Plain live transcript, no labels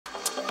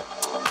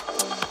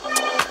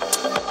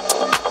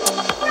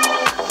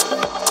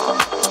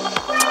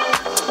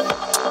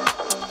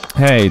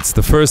Hey, it's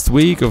the first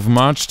week of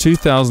March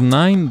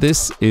 2009.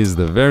 This is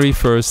the very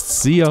first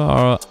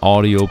CLR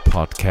audio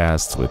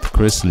podcast with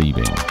Chris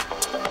Liebing.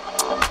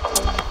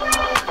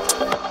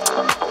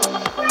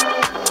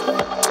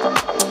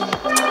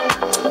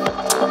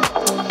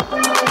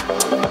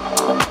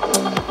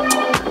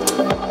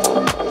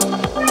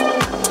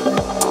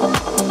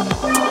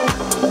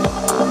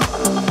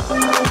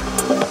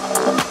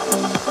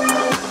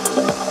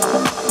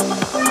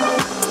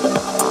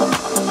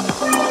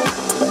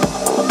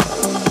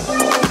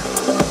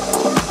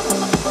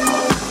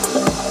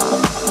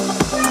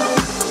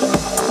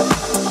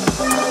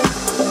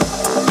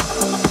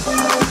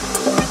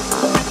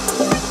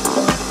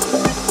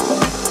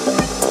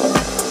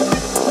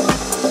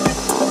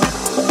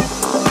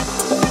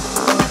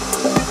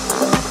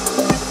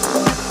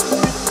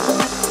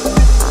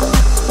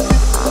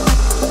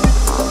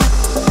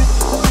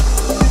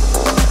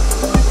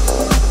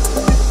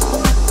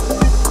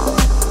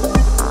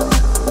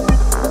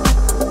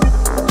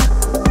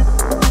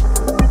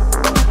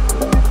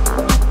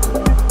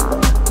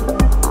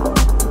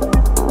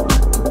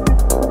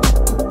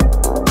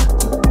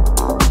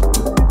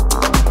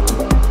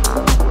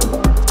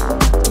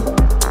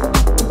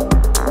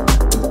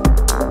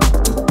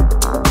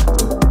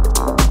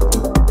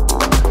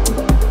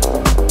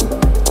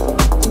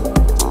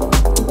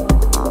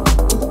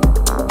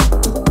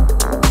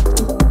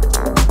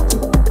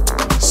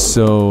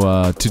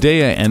 So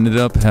today I ended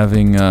up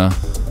having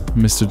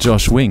Mr.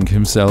 Josh Wink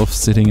himself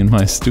sitting in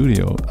my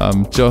studio.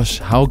 Josh,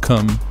 how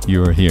come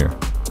you're here?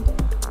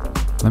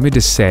 Let me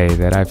just say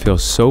that I feel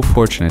so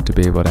fortunate to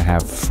be able to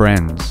have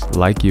friends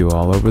like you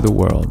all over the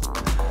world,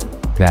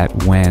 that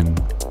when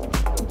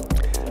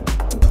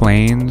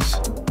planes,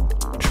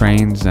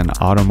 trains, and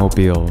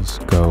automobiles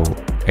go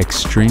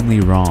extremely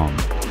wrong,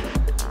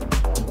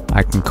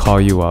 I can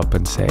call you up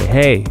and say,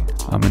 hey,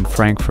 I'm in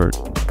Frankfurt.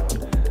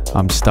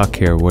 I'm stuck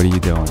here, what are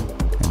you doing?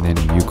 And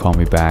then you call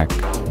me back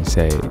and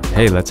say,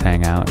 hey, let's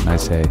hang out. And I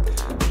say,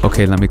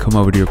 okay, let me come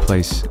over to your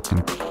place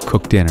and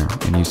cook dinner.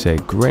 And you say,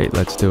 great,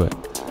 let's do it.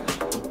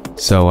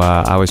 So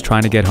I was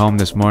trying to get home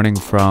this morning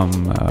from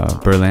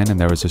Berlin, and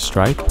there was a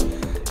strike.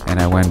 And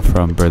I went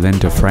from Berlin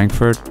to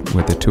Frankfurt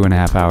with a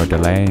 2.5-hour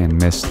delay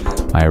and missed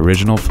my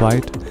original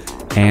flight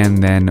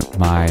and then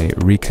my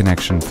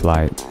reconnection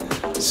flight.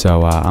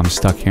 So I'm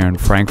stuck here in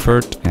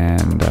Frankfurt,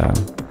 and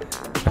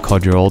I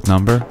called your old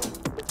number.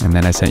 And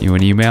then I sent you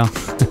an email,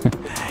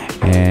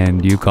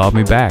 and you called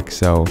me back.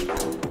 So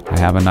I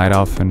have a night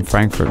off in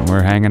Frankfurt, and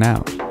we're hanging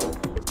out.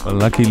 Well,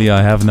 luckily,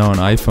 I have now an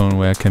iPhone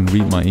where I can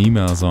read my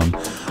emails on.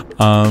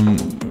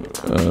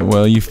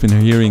 Well, you've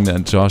been hearing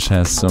that Josh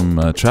has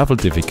some travel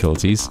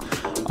difficulties.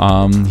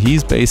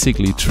 He's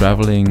basically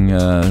traveling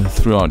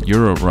throughout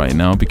Europe right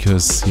now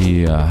because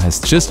he has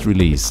just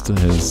released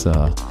his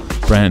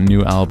brand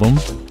new album,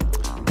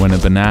 When a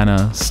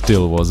Banana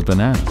Still Was a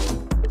Banana.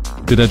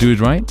 Did I do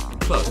it right?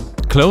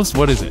 Close?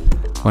 What is it?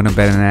 When a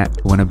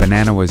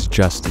banana was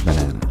just a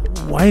banana.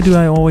 Why do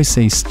I always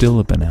say still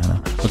a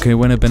banana? Okay,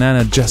 when a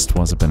banana just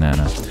was a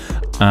banana.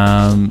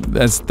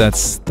 That's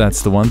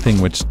the one thing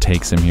which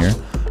takes him here.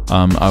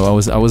 I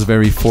was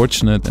very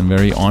fortunate and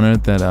very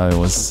honored that I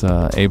was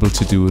able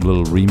to do a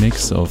little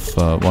remix of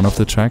one of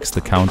the tracks, the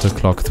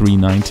Counterclock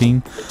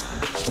 319.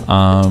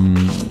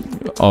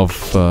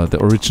 Of the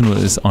original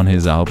is on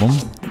his album.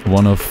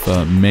 One of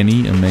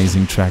many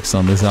amazing tracks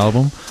on this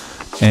album.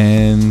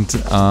 And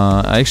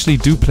I actually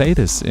do play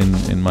this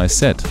in my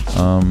set.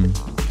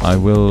 I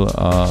will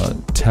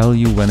tell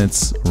you when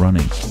it's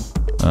running.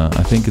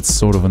 I think it's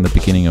sort of in the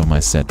beginning of my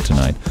set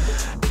tonight.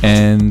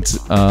 And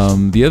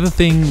the other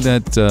thing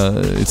that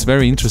it's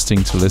very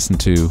interesting to listen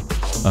to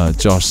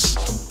Josh's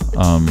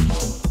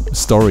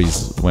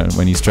stories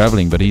when he's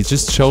traveling, but he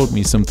just showed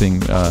me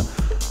something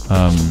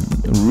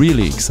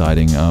really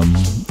exciting.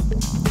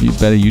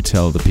 You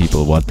tell the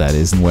people what that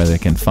is and where they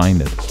can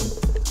find it.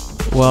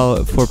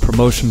 Well, for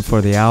promotion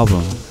for the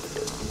album,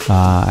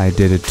 I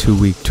did a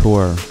 2-week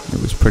tour.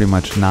 It was pretty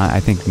much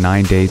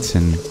 9 dates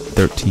in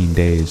 13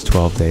 days,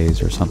 12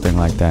 days or something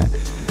like that.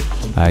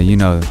 You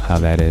know how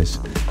that is.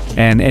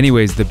 And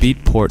anyways, the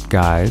Beatport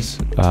guys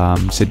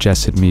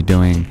suggested me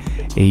doing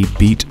a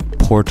Beat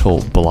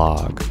Portal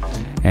blog.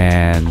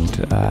 And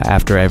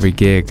after every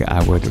gig,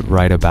 I would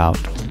write about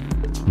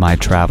my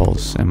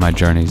travels and my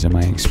journeys and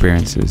my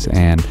experiences.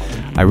 And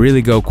I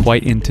really go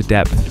quite into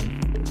depth.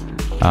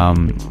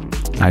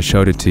 I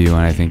showed it to you,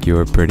 and I think you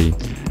were pretty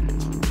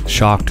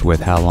shocked with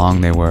how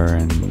long they were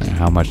and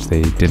how much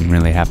they didn't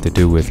really have to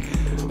do with,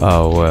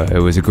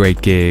 it was a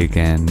great gig,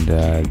 and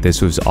this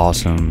was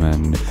awesome,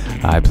 and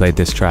I played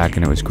this track,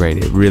 and it was great.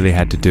 It really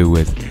had to do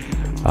with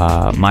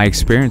my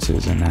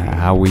experiences and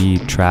how we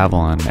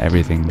travel and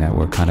everything that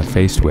we're kind of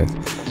faced with.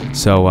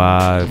 So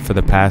for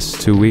the past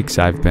 2 weeks,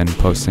 I've been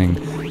posting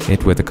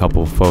it with a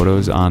couple of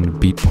photos on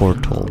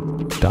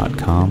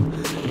beatportal.com,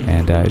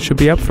 and it should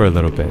be up for a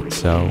little bit.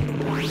 So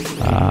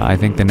I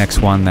think the next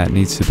one that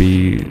needs to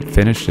be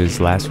finished is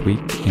last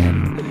week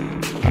in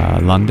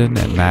London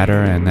at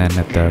Matter, and then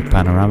at the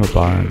Panorama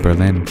Bar in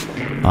Berlin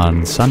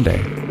on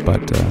Sunday.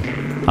 But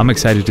I'm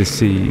excited to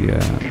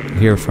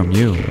hear from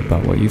you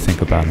about what you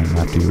think about them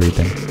after you read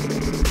them.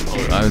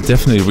 I would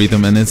definitely read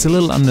them, and it's a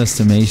little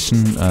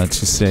underestimation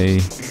to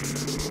say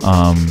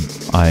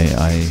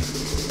I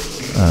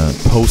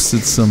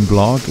posted some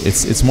blog.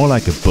 It's more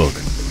like a book.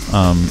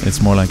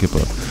 It's more like a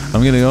book.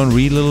 I'm gonna go and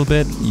read a little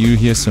bit. You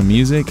hear some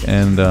music,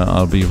 and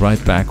I'll be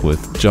right back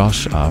with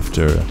Josh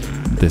after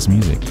this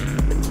music.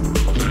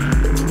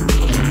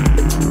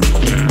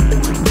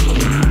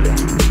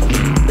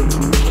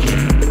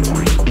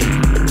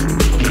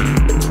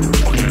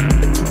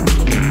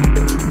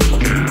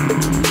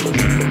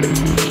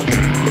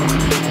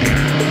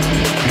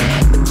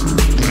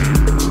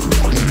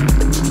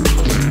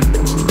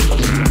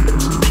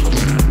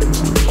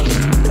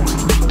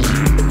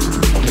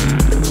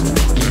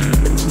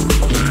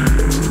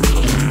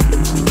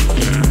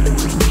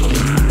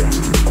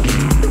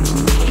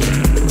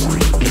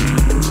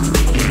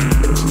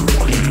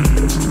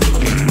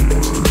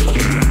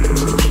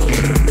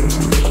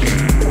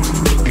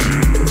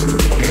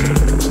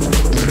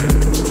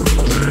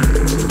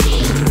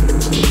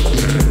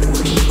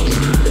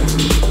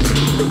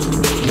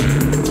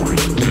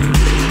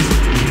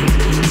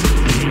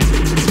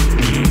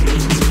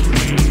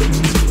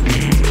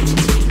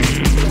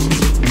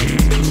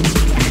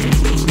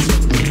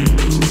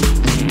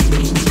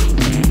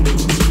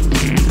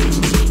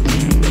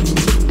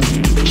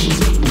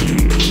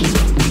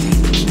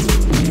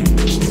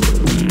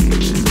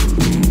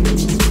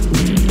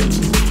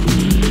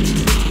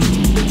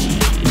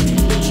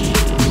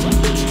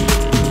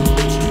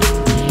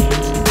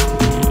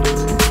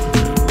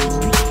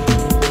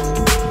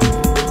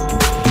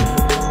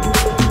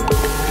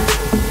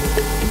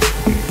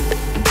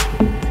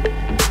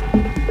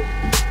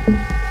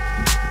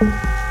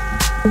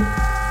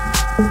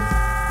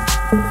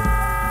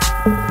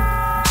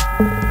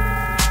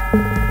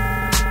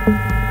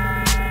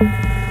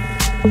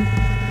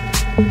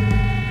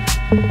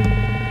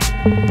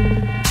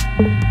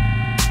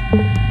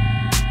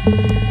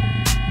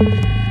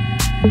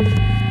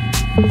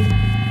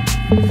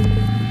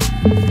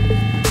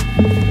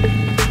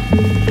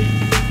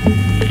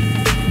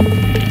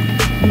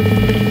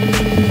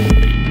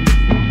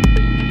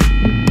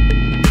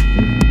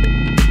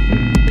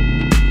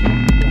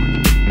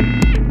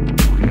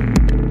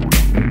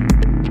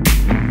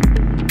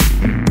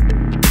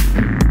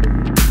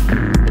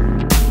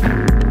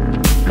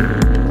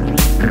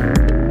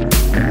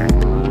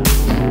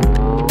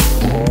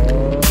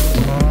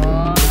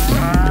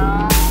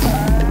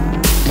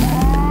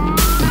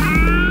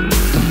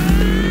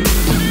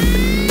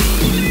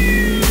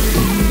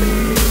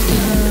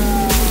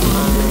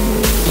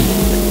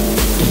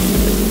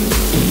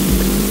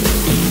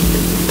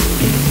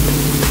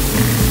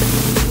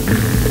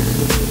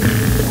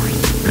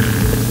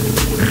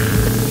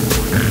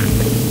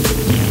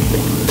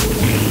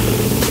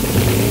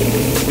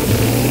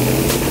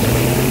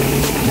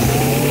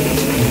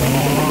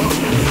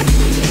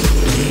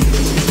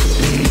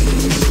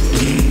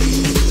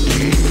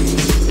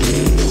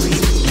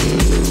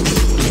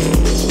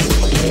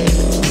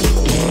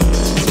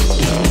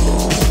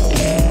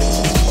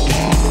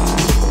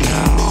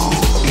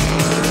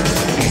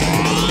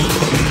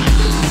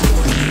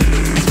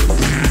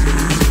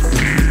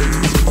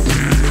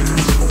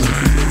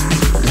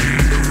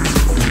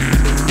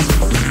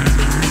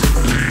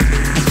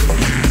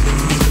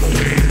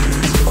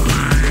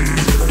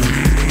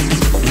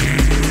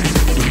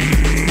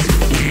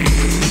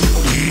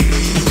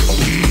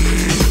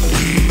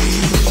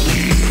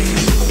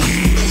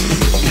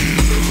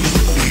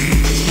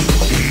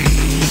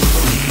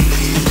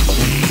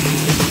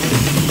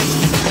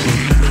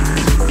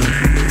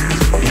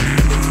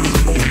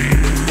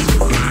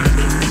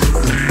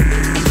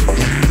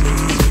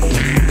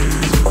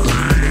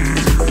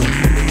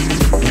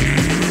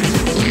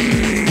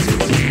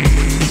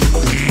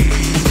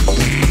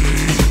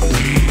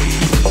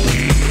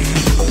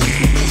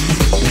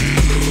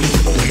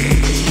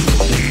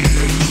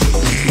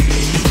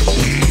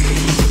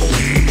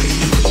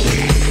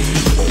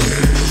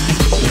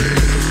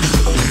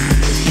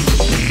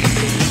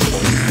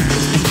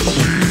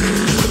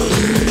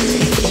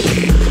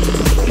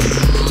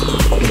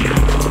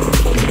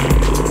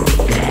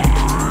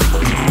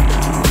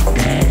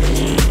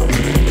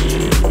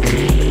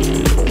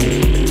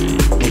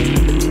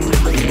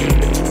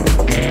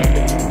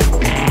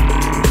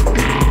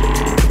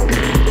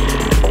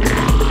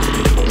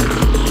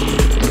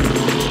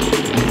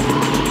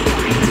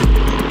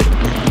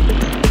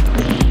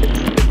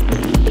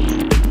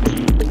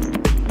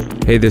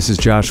 Hey, this is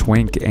Josh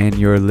Wink, and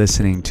you're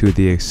listening to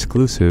the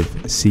exclusive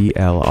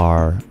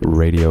CLR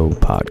Radio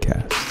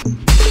Podcast.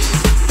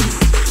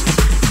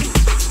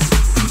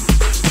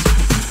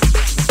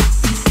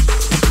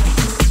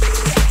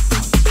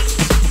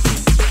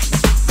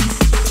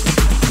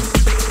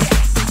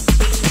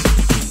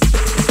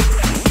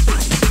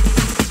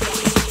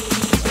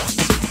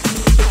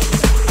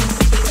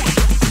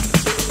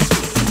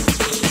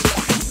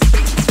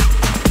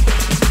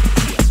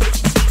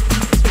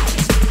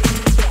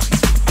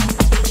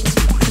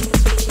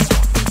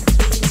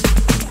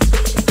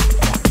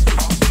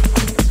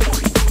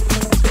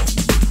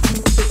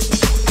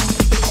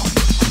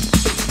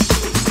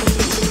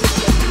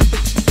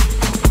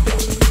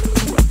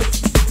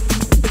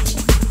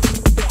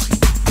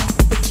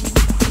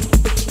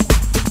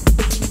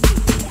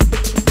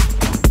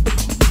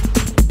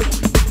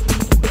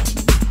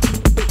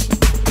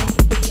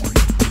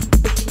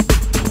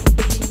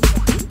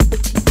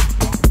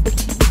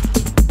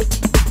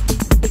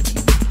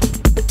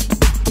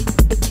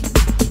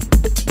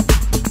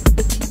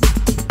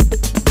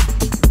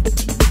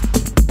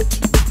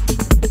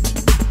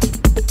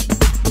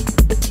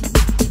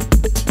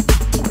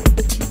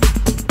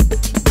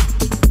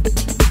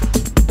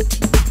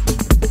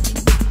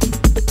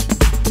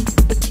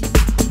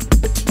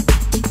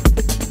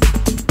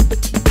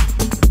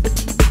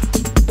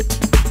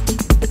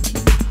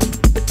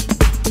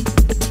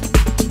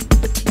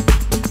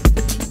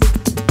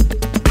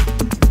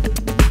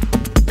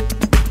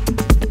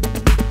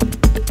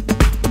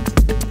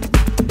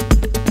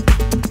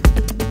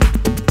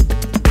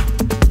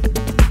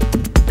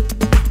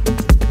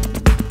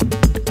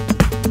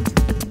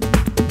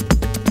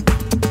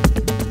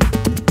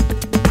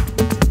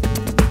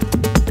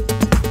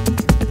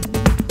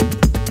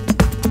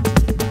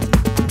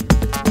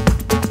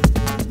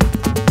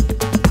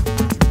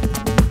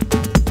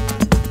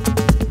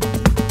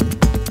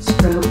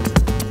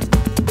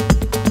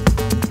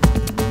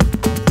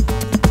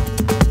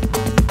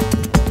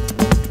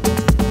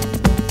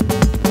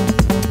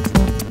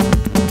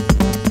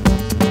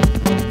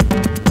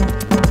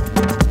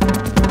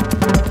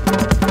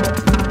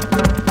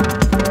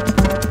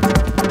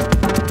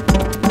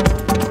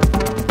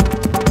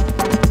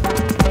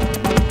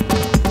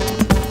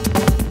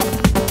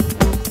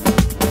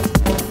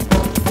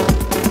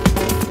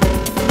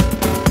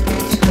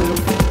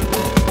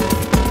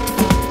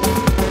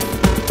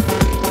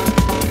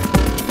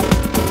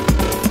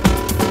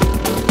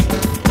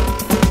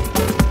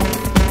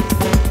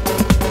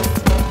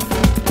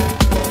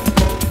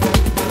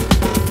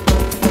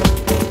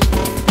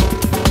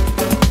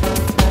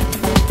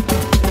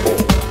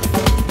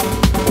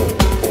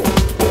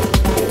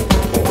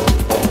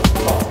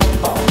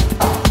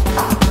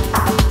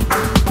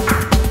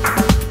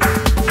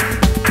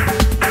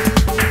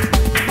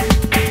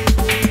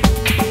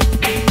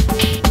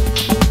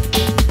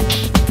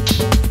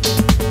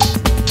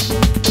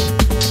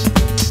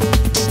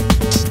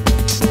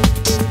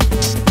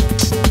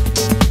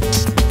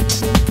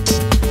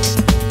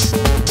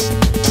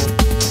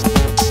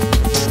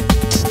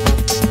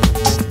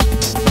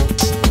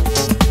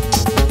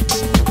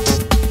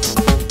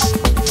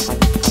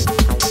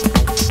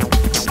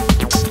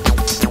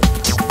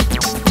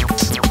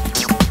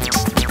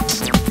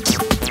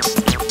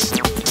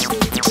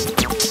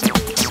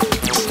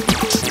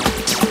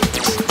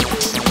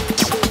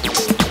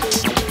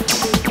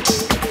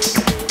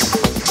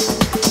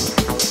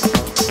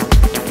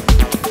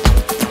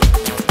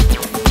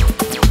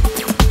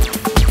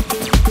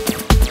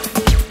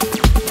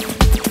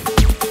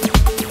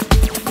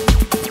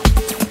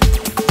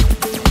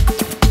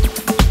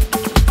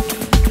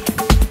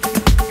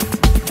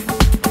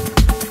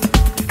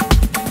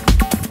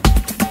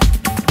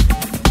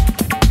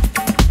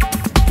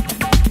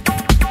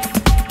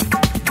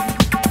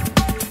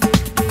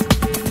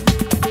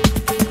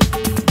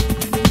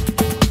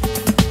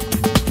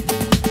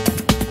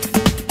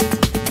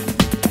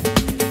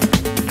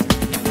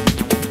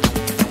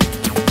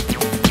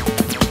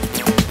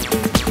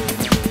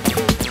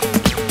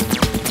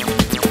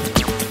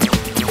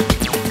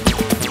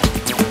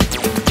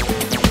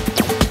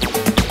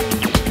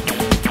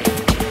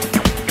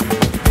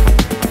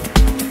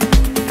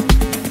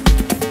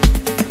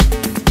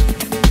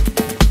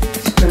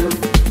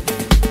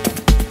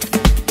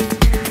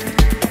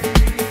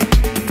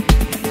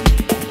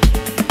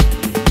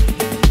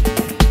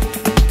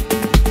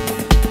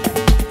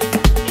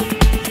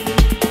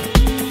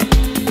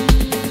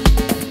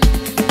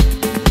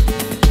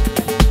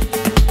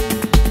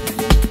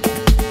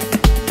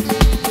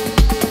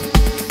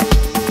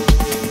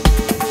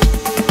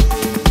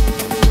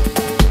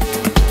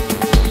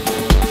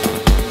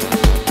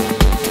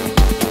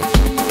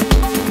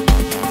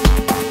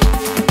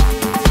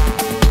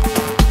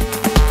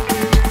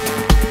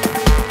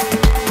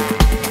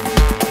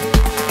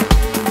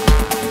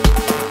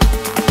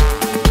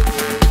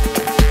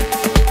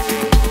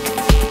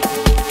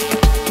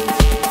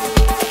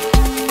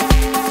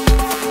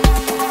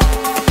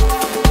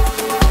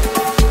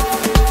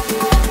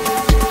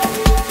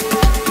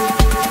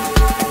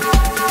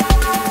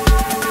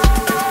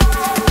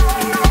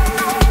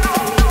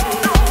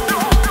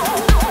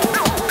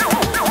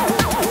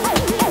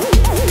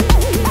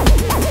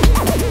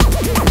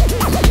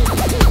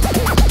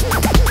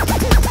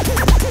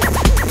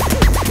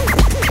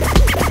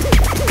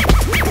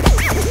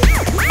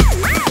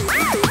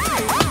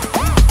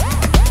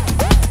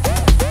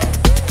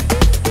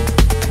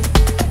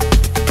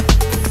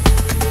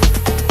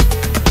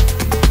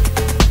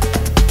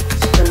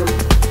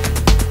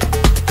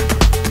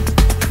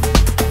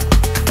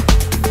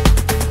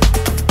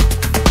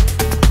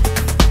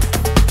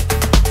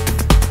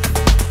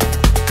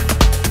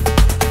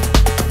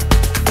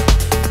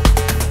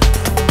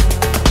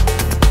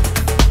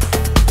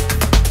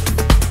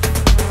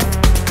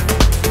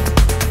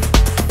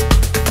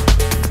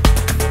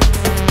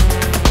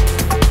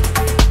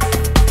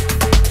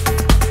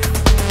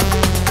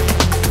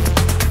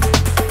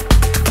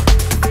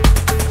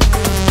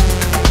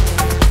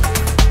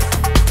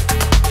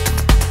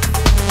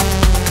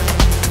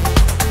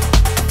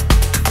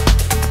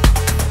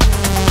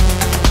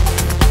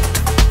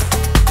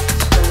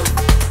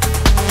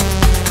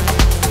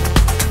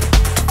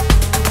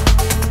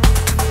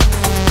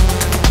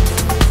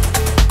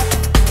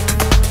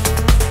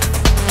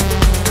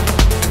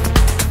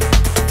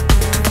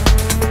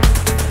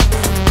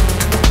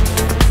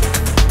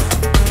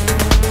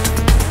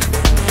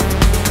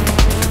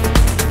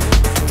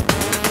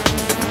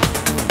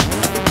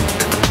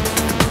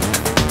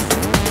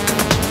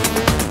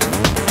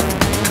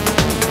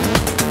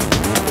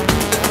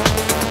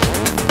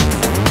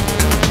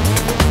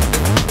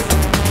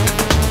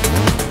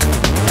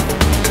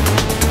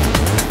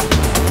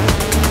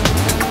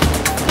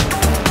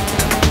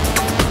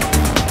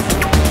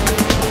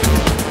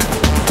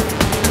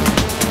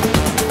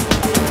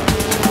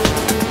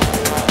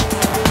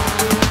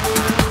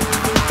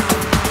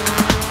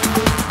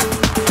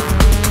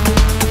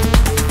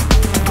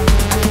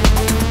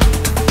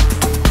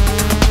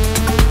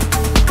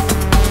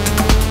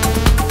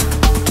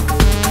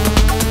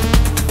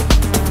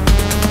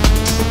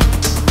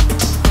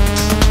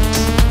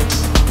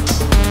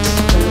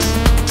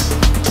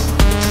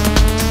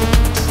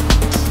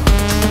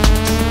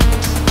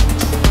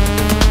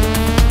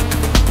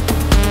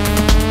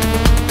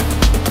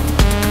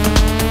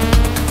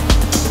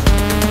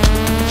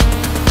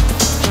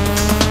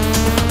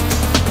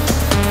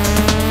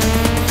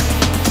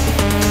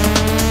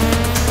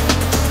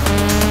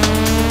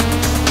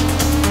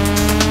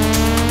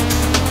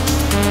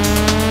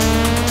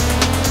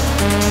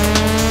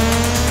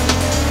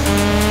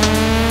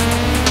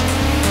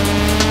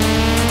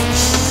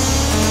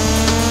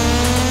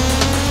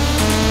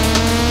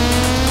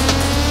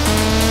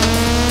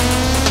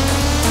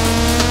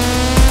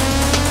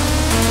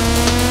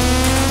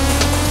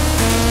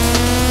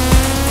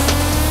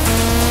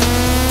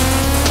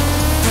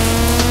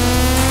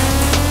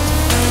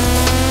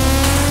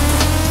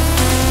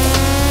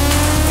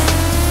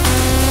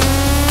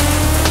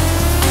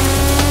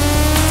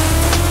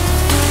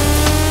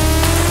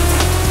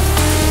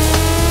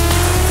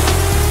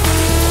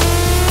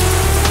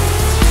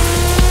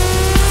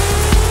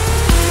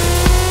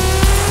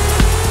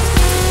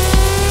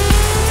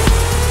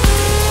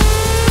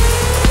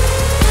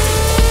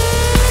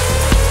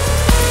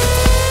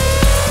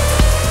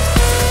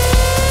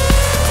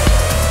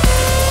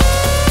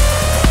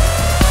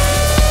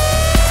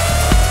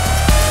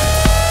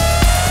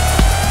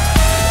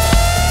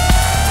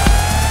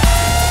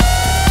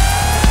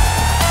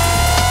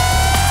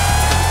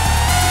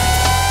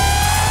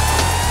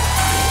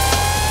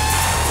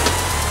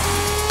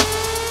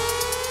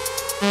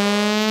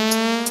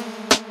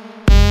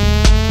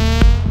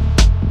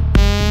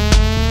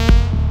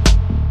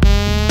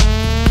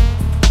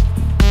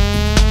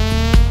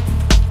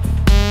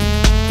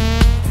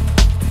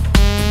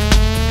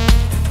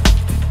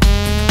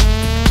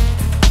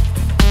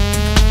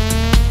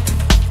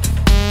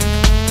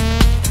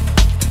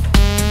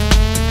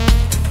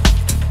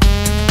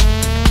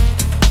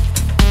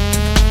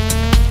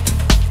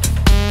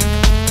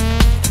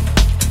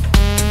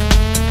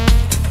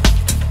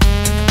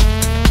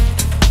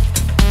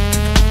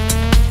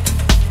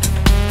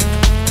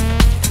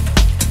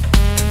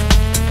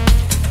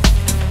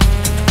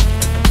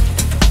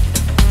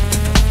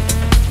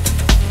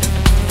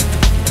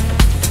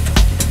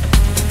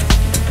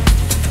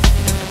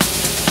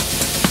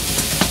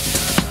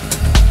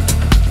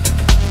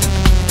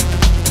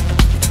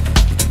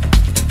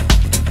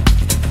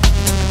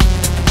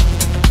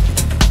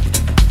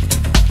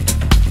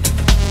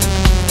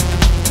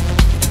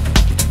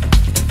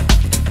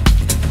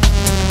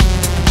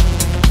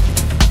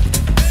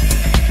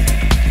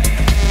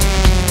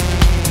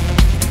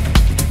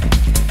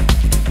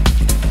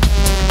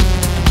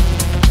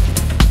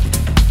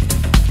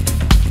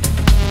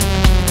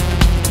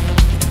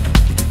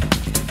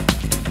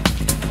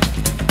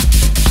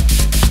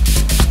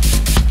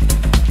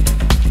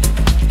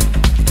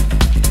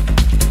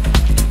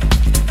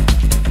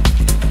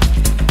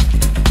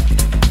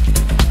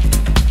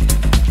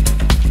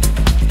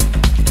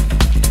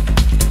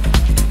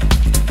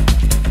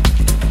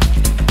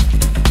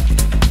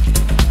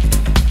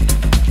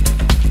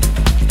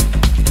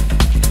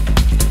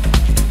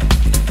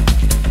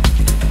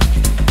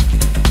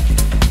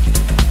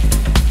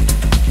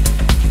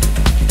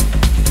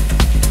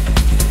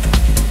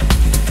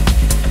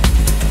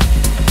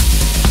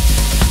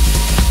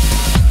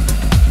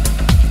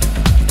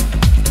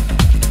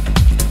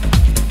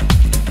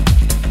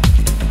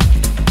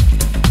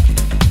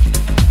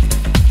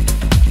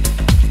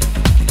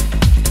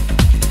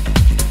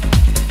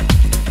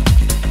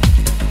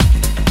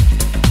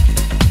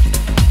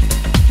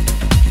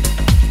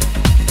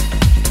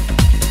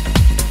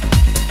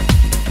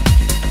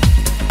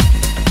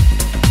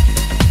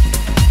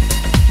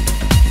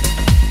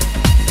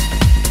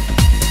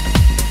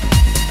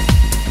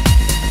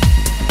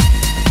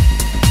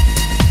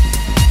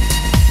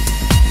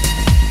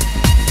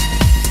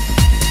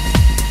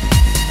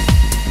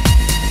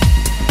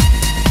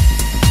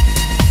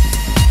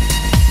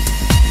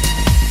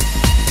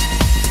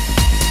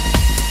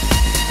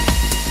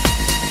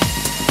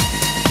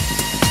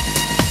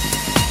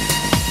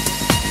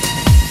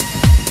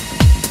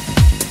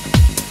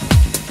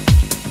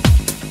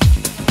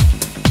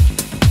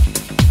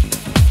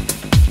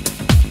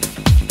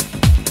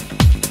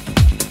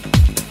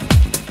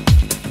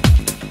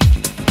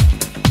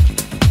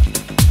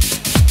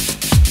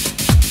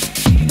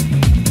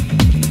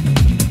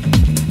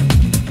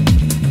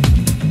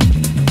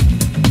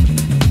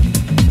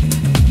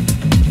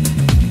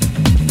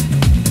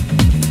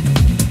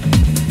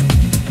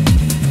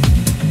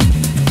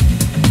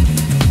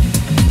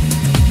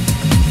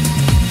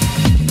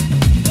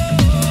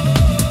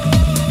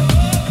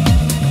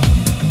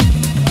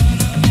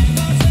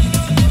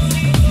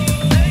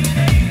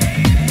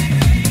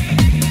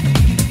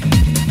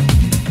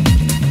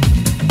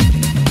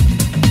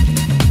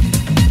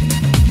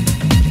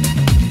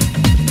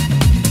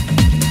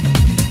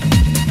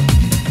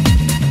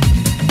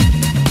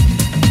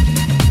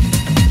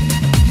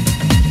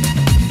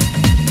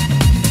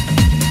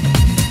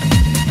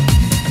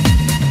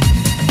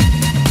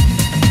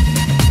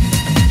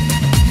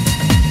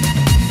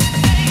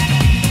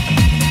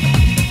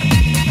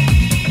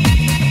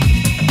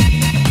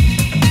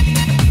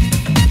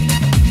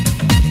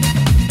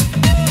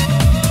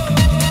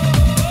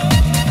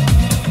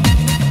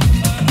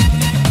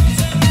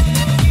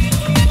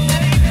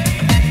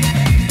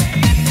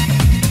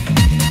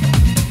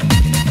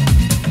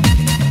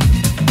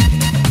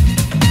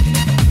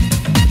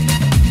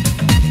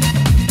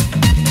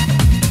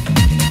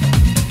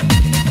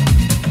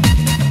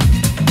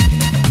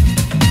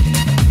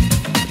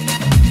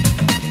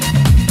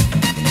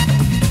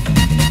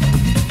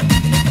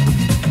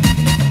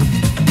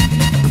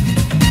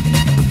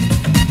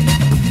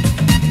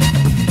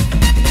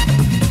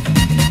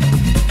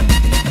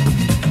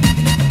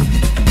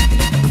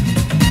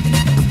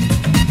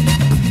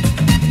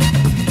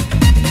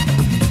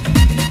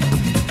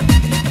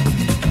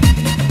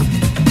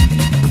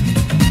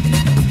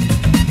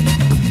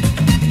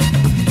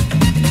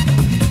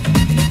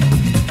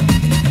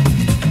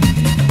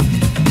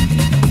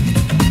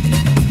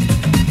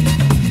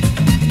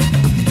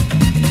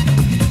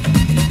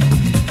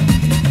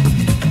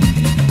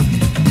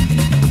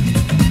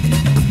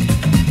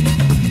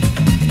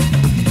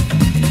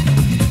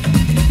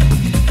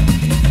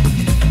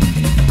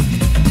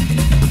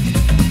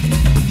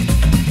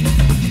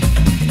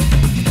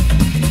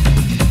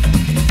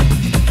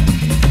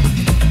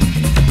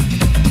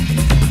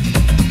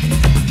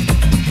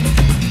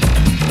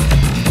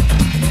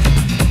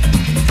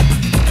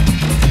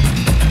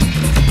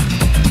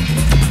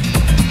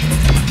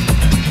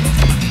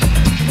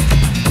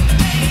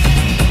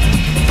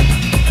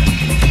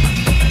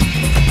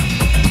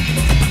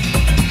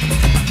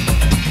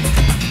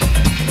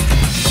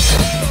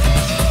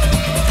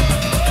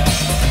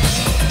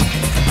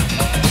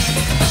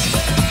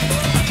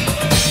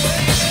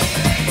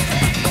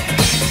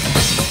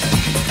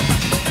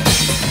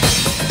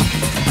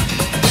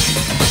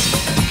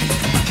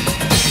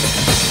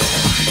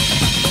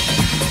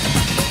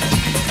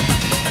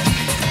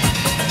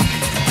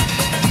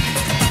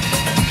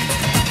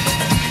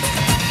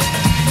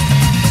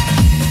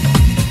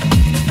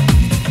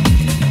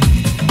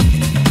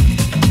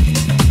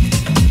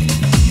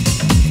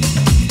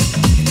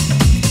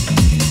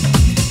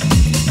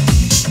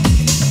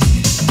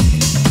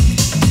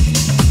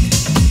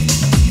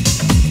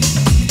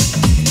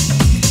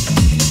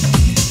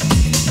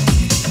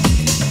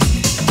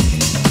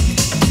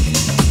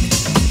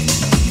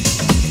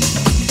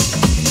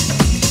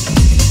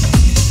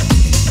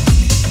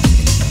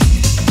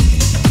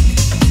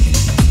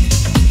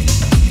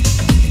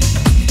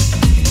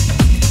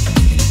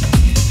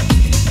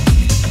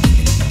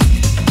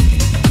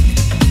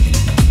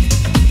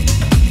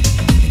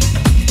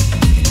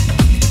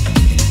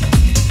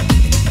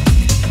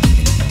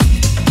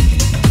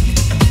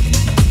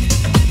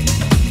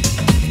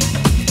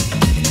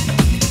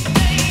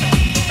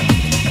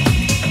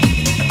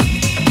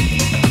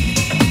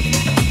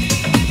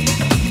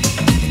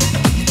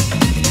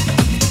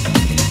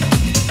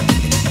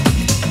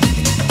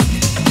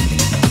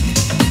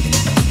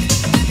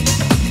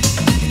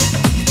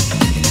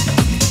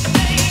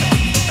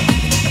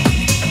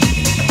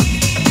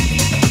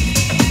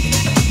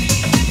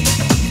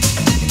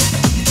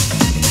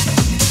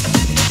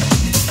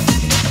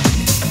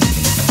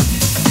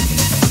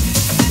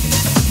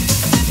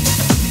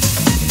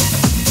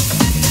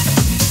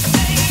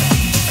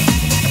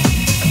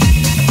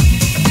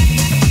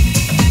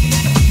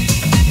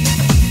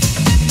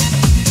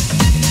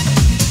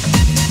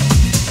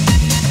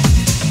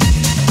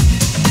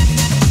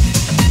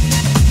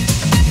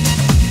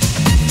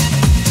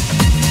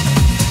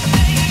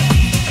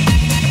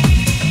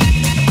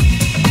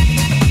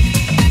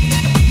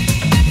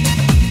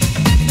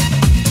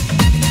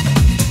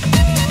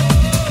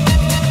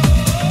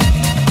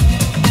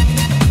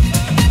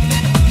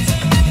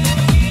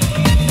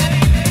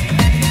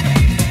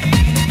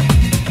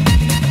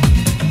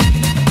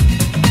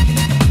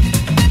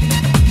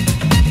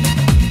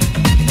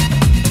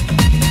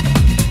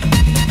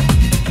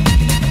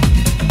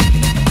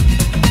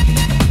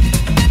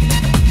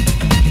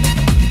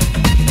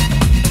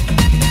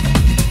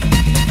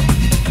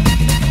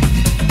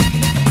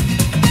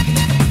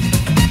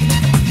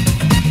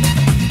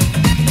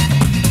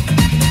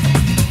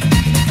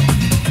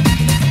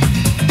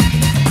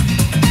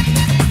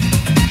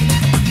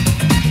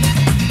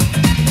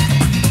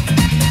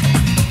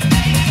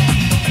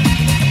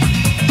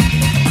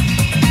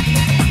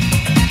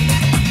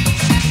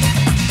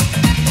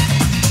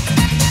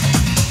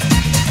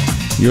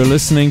 You're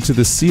listening to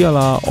the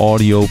CLR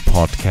Audio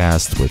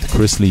Podcast with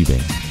Chris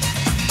Liebing.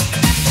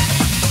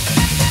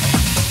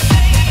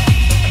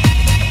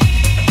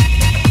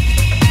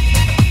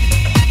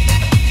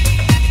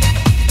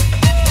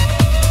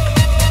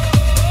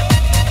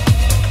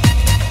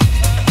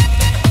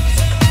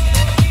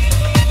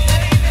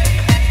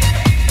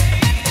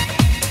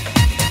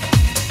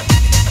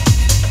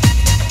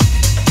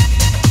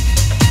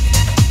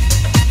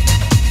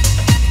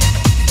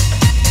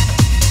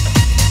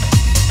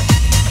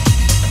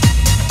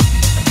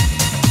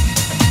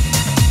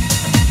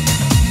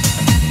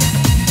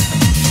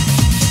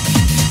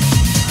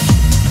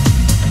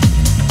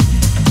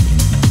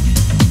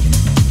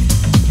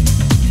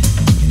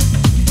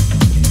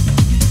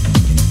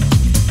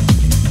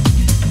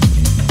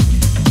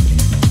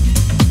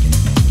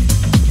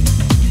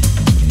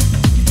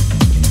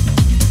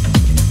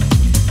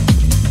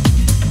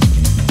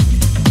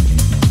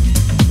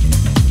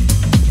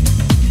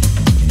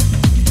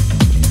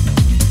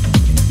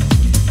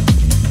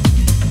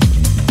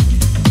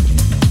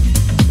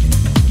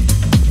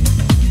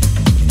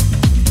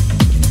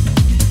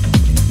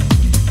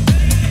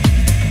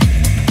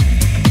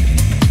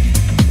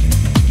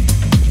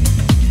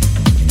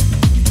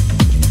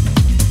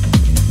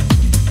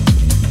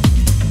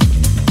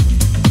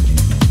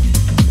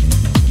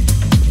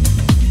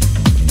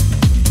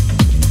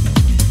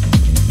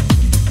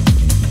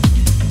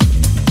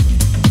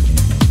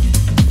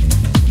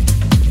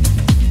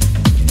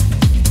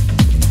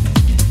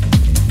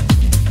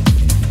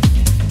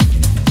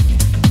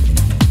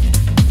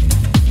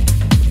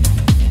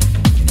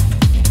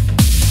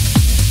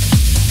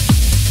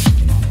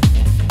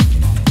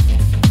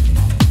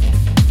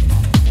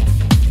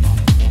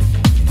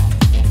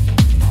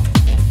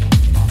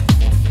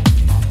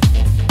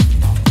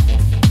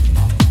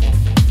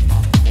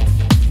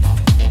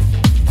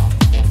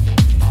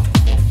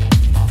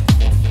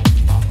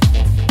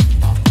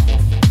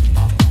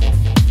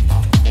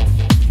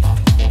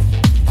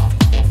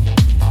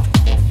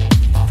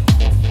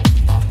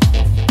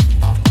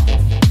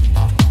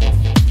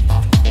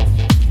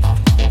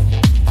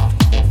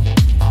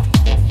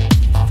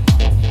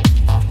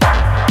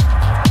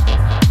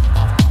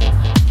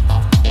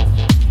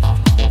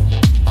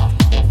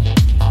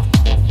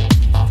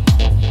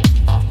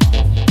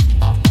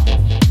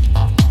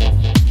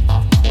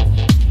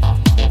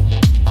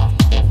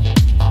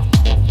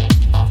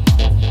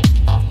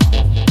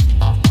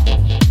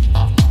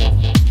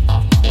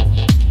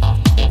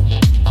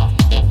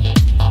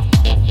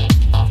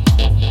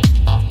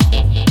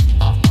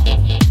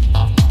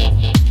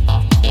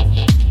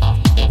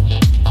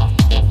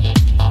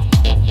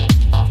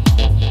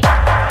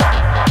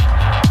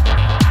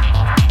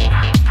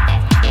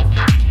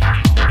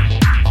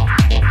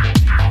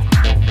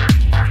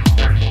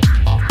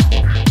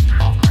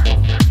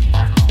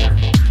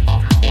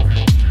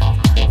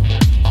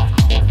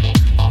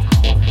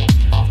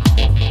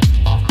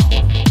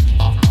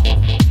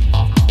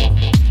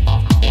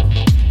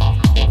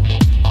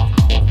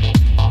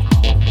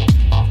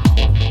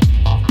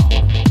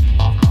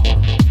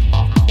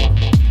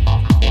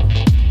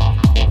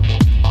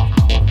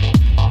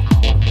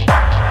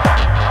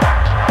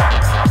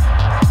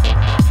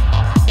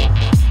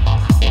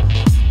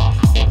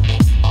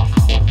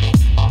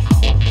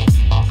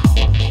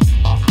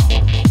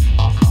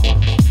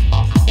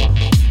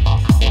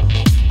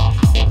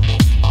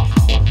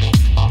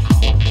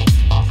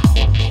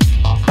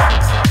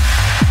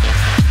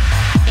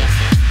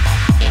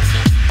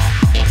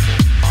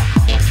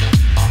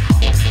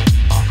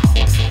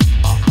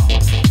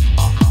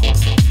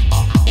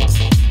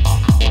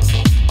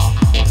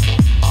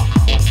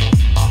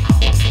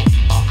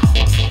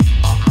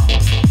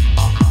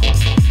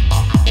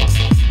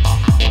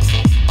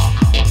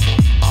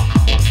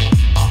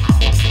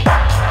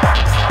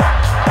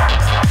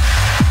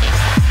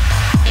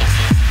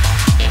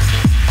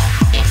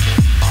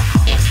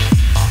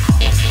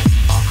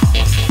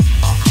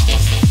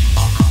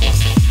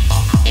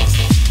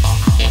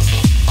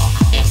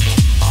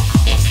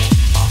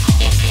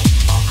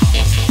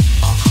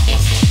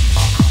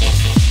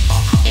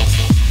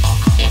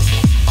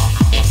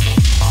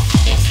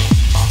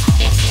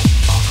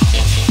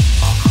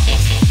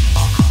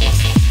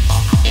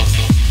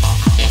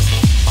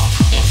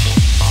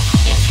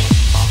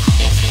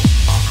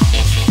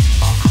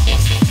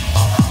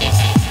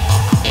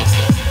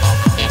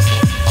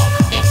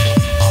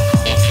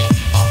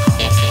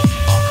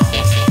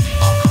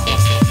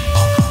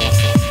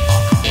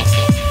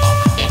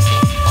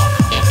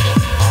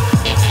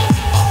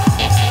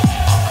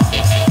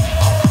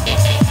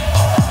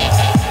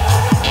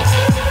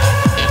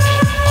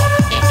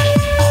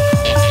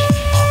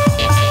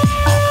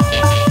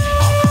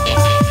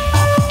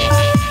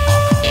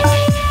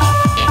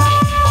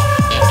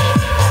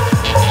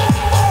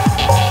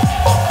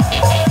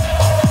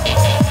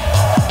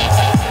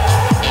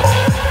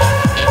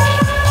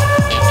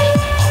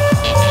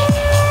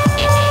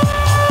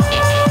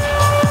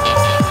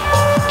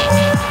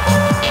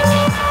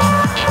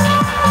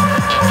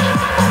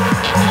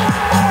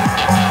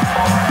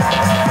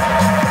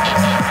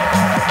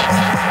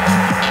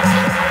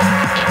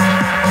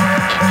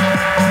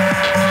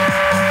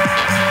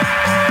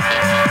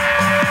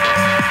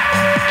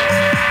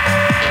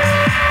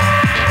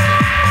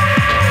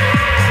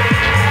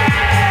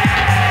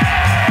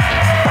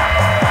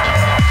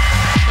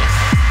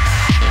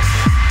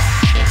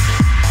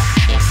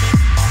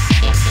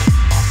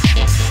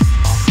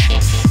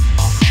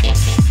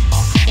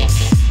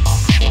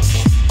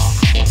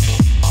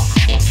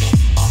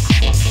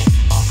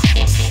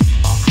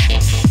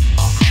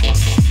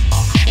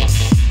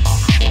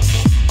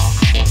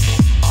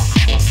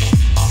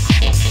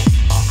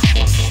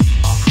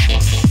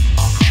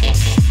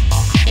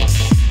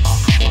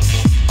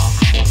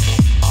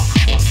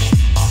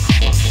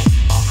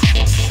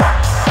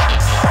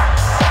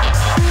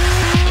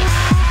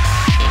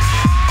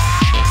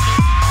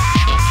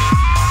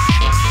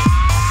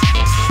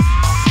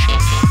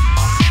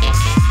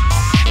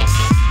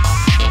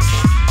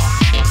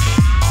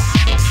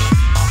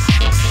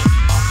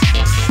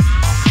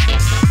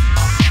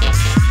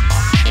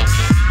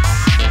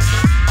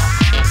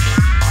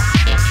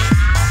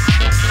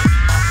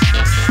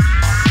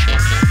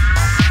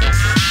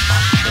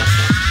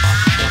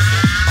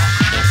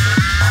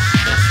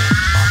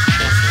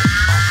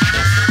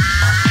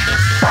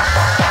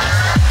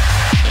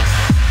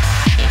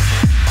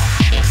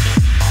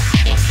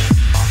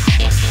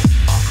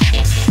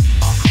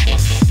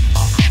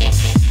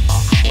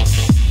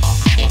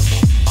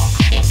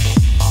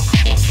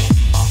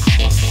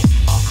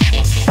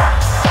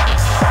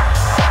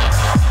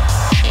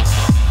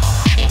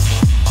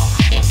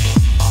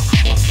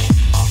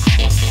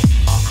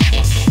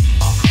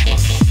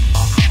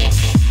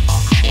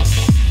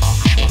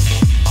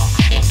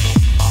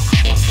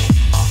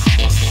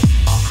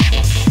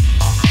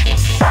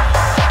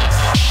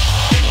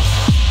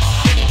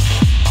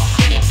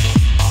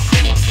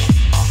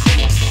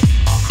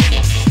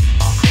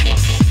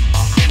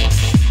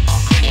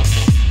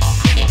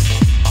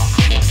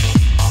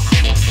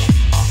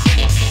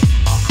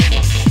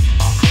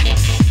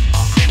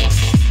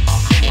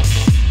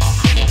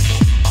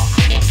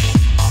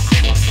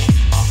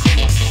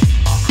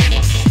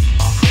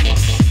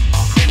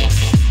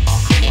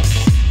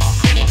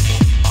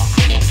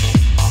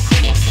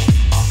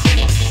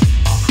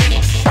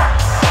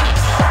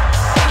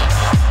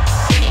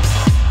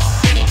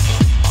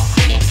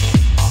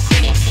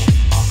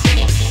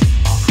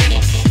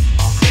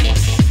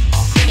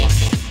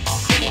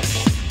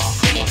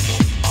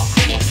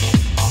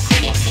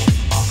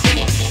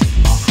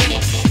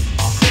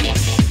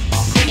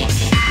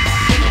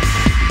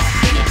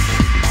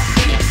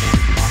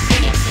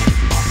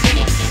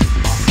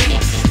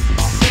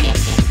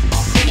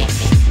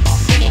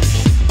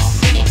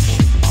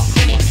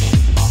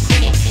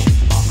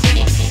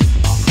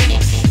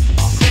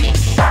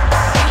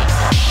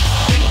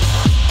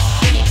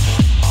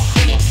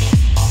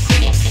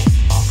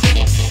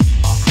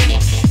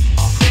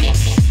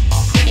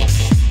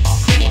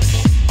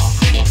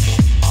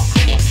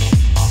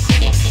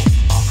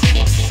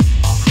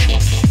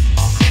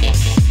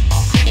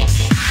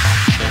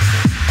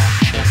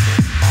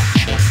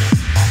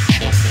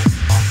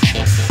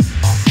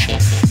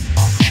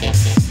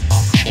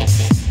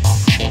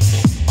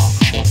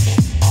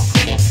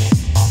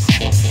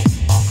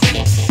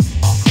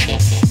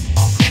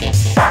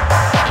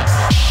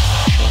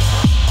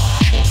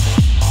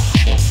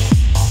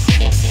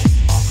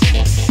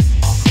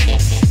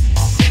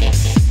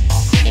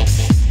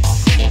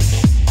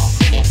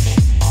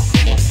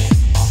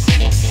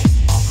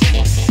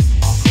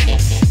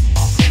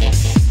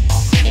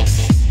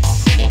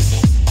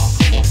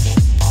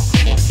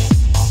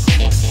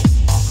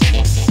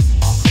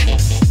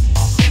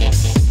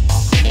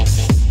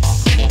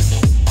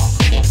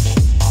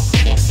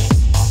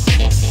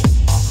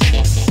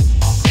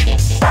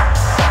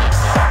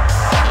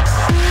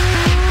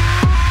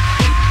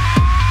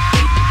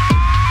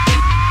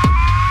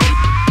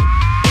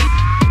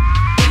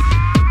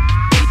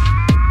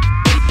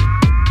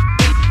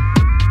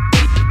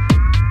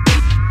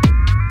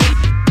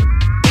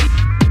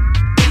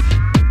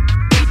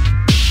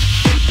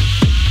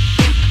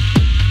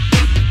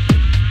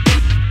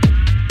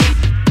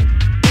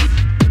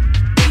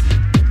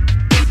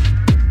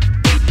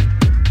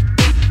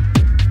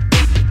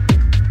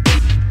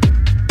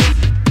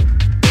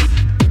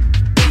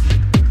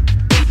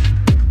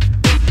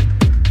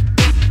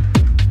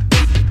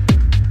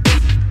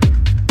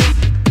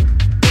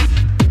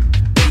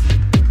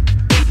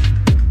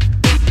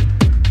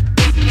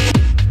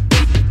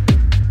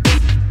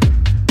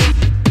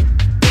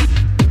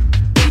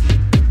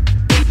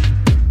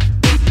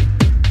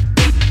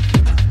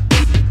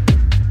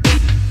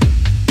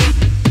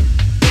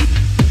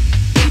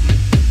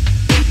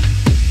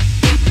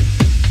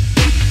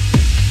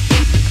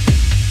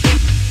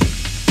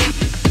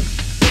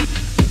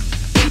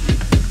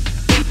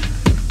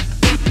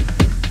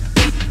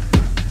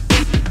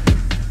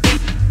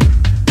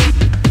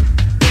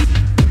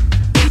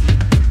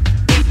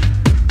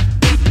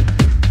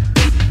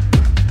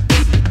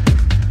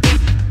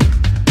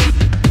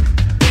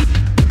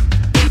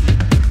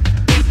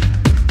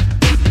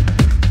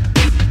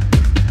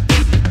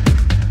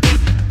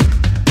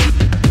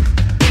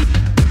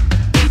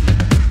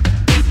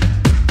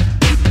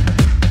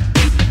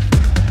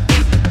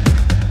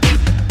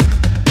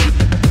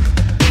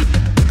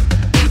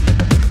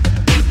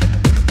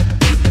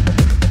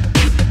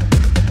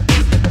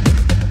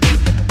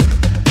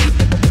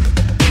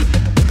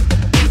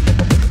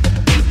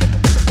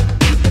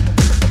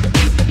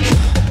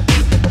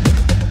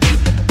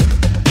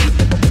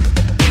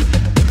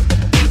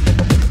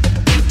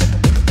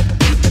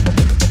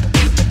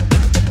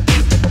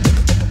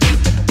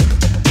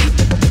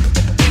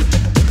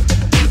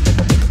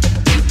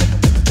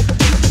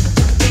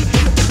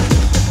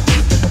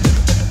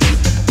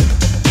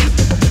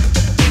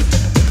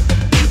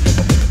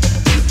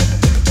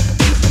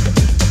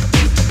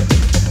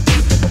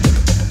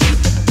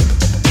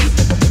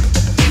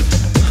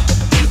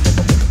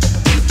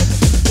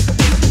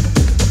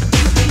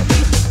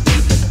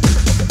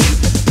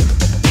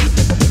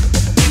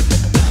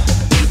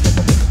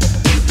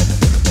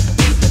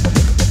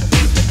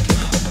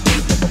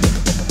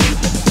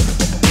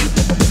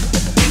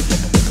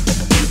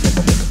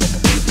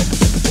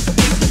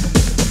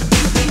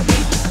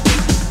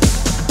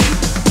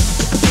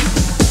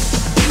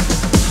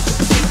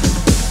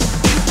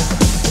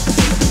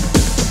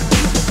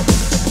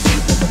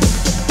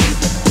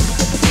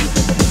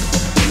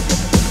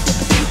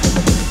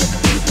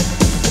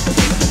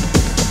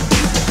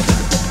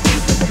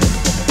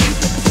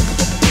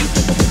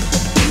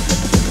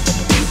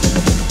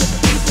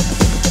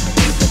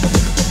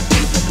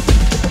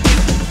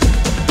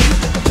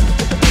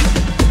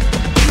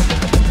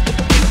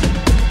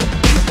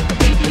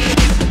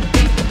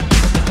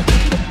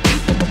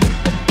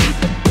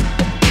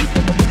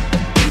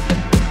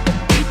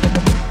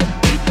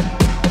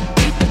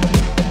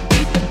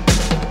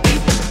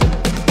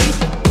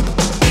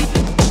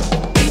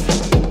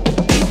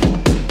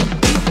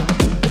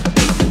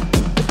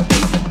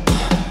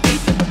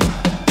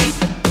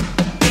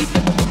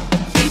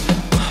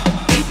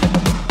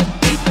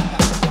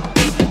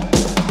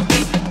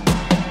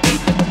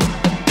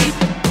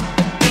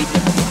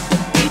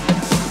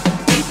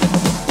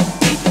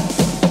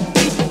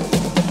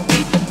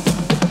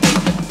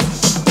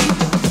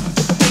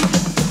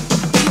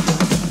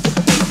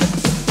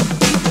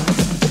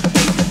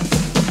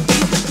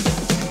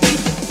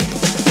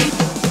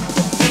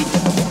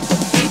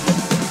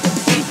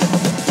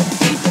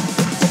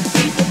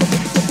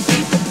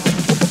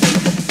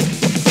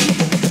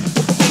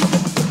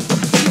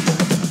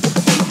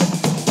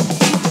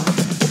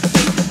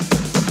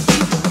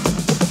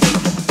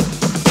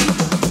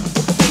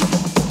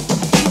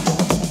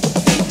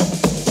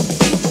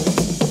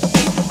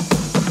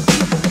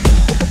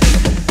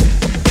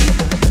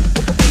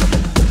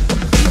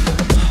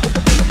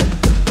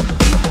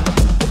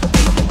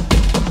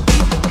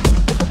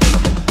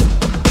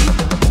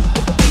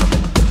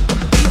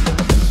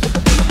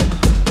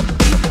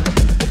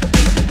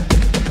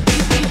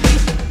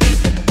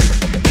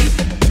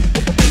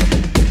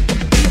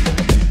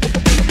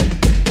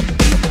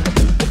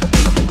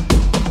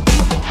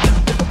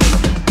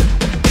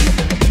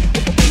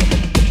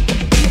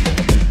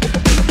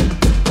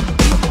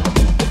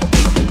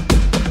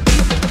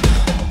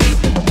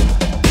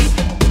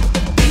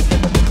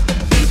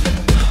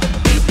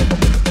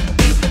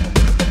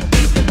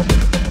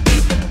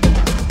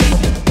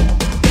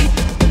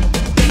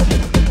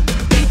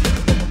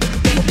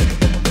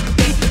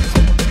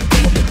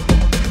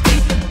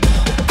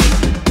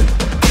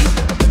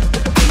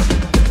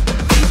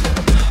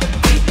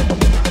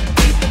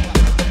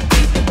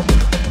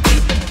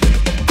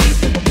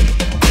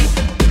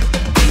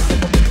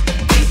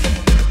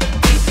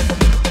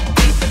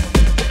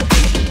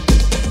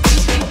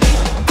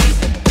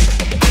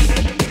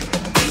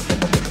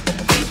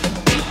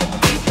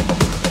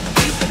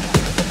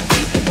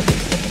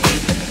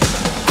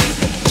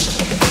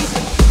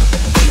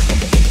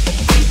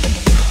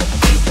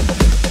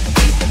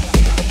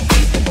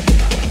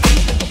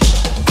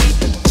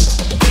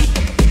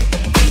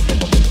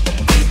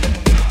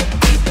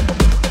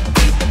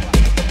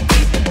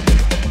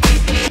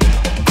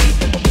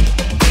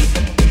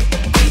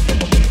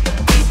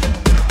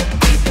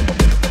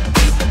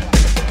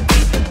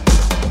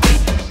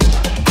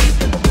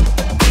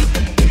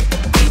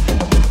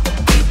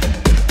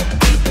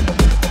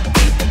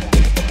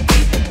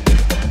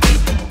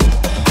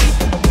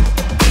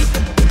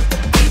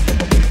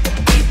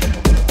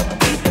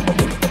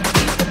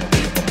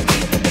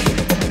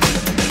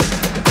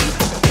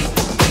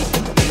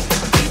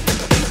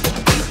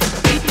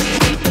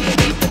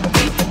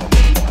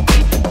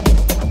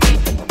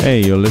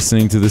 Hey, you're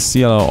listening to the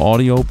CLR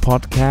Audio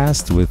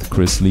Podcast with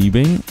Chris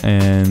Liebing,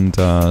 and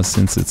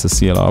since it's a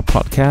CLR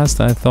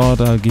podcast, I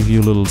thought I'll give you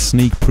a little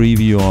sneak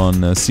preview on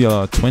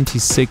CLR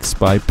 26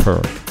 by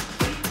Perc.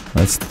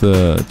 That's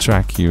the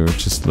track you're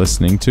just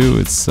listening to.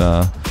 It's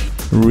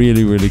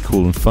really, really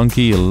cool and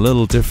funky, a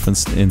little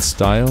different in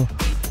style,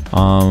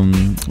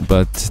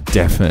 but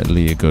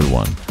definitely a good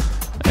one.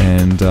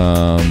 And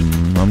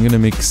I'm gonna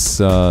mix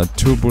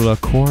Turbular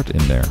Chord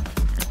in there.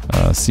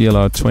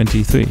 CLR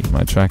 23,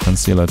 my track on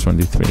CLR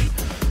 23.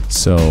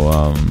 So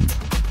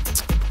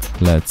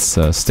let's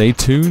stay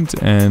tuned,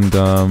 and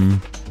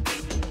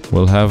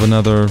we'll have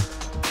another,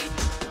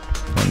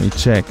 let me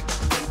check,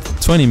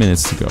 20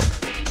 minutes to go.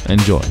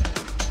 Enjoy.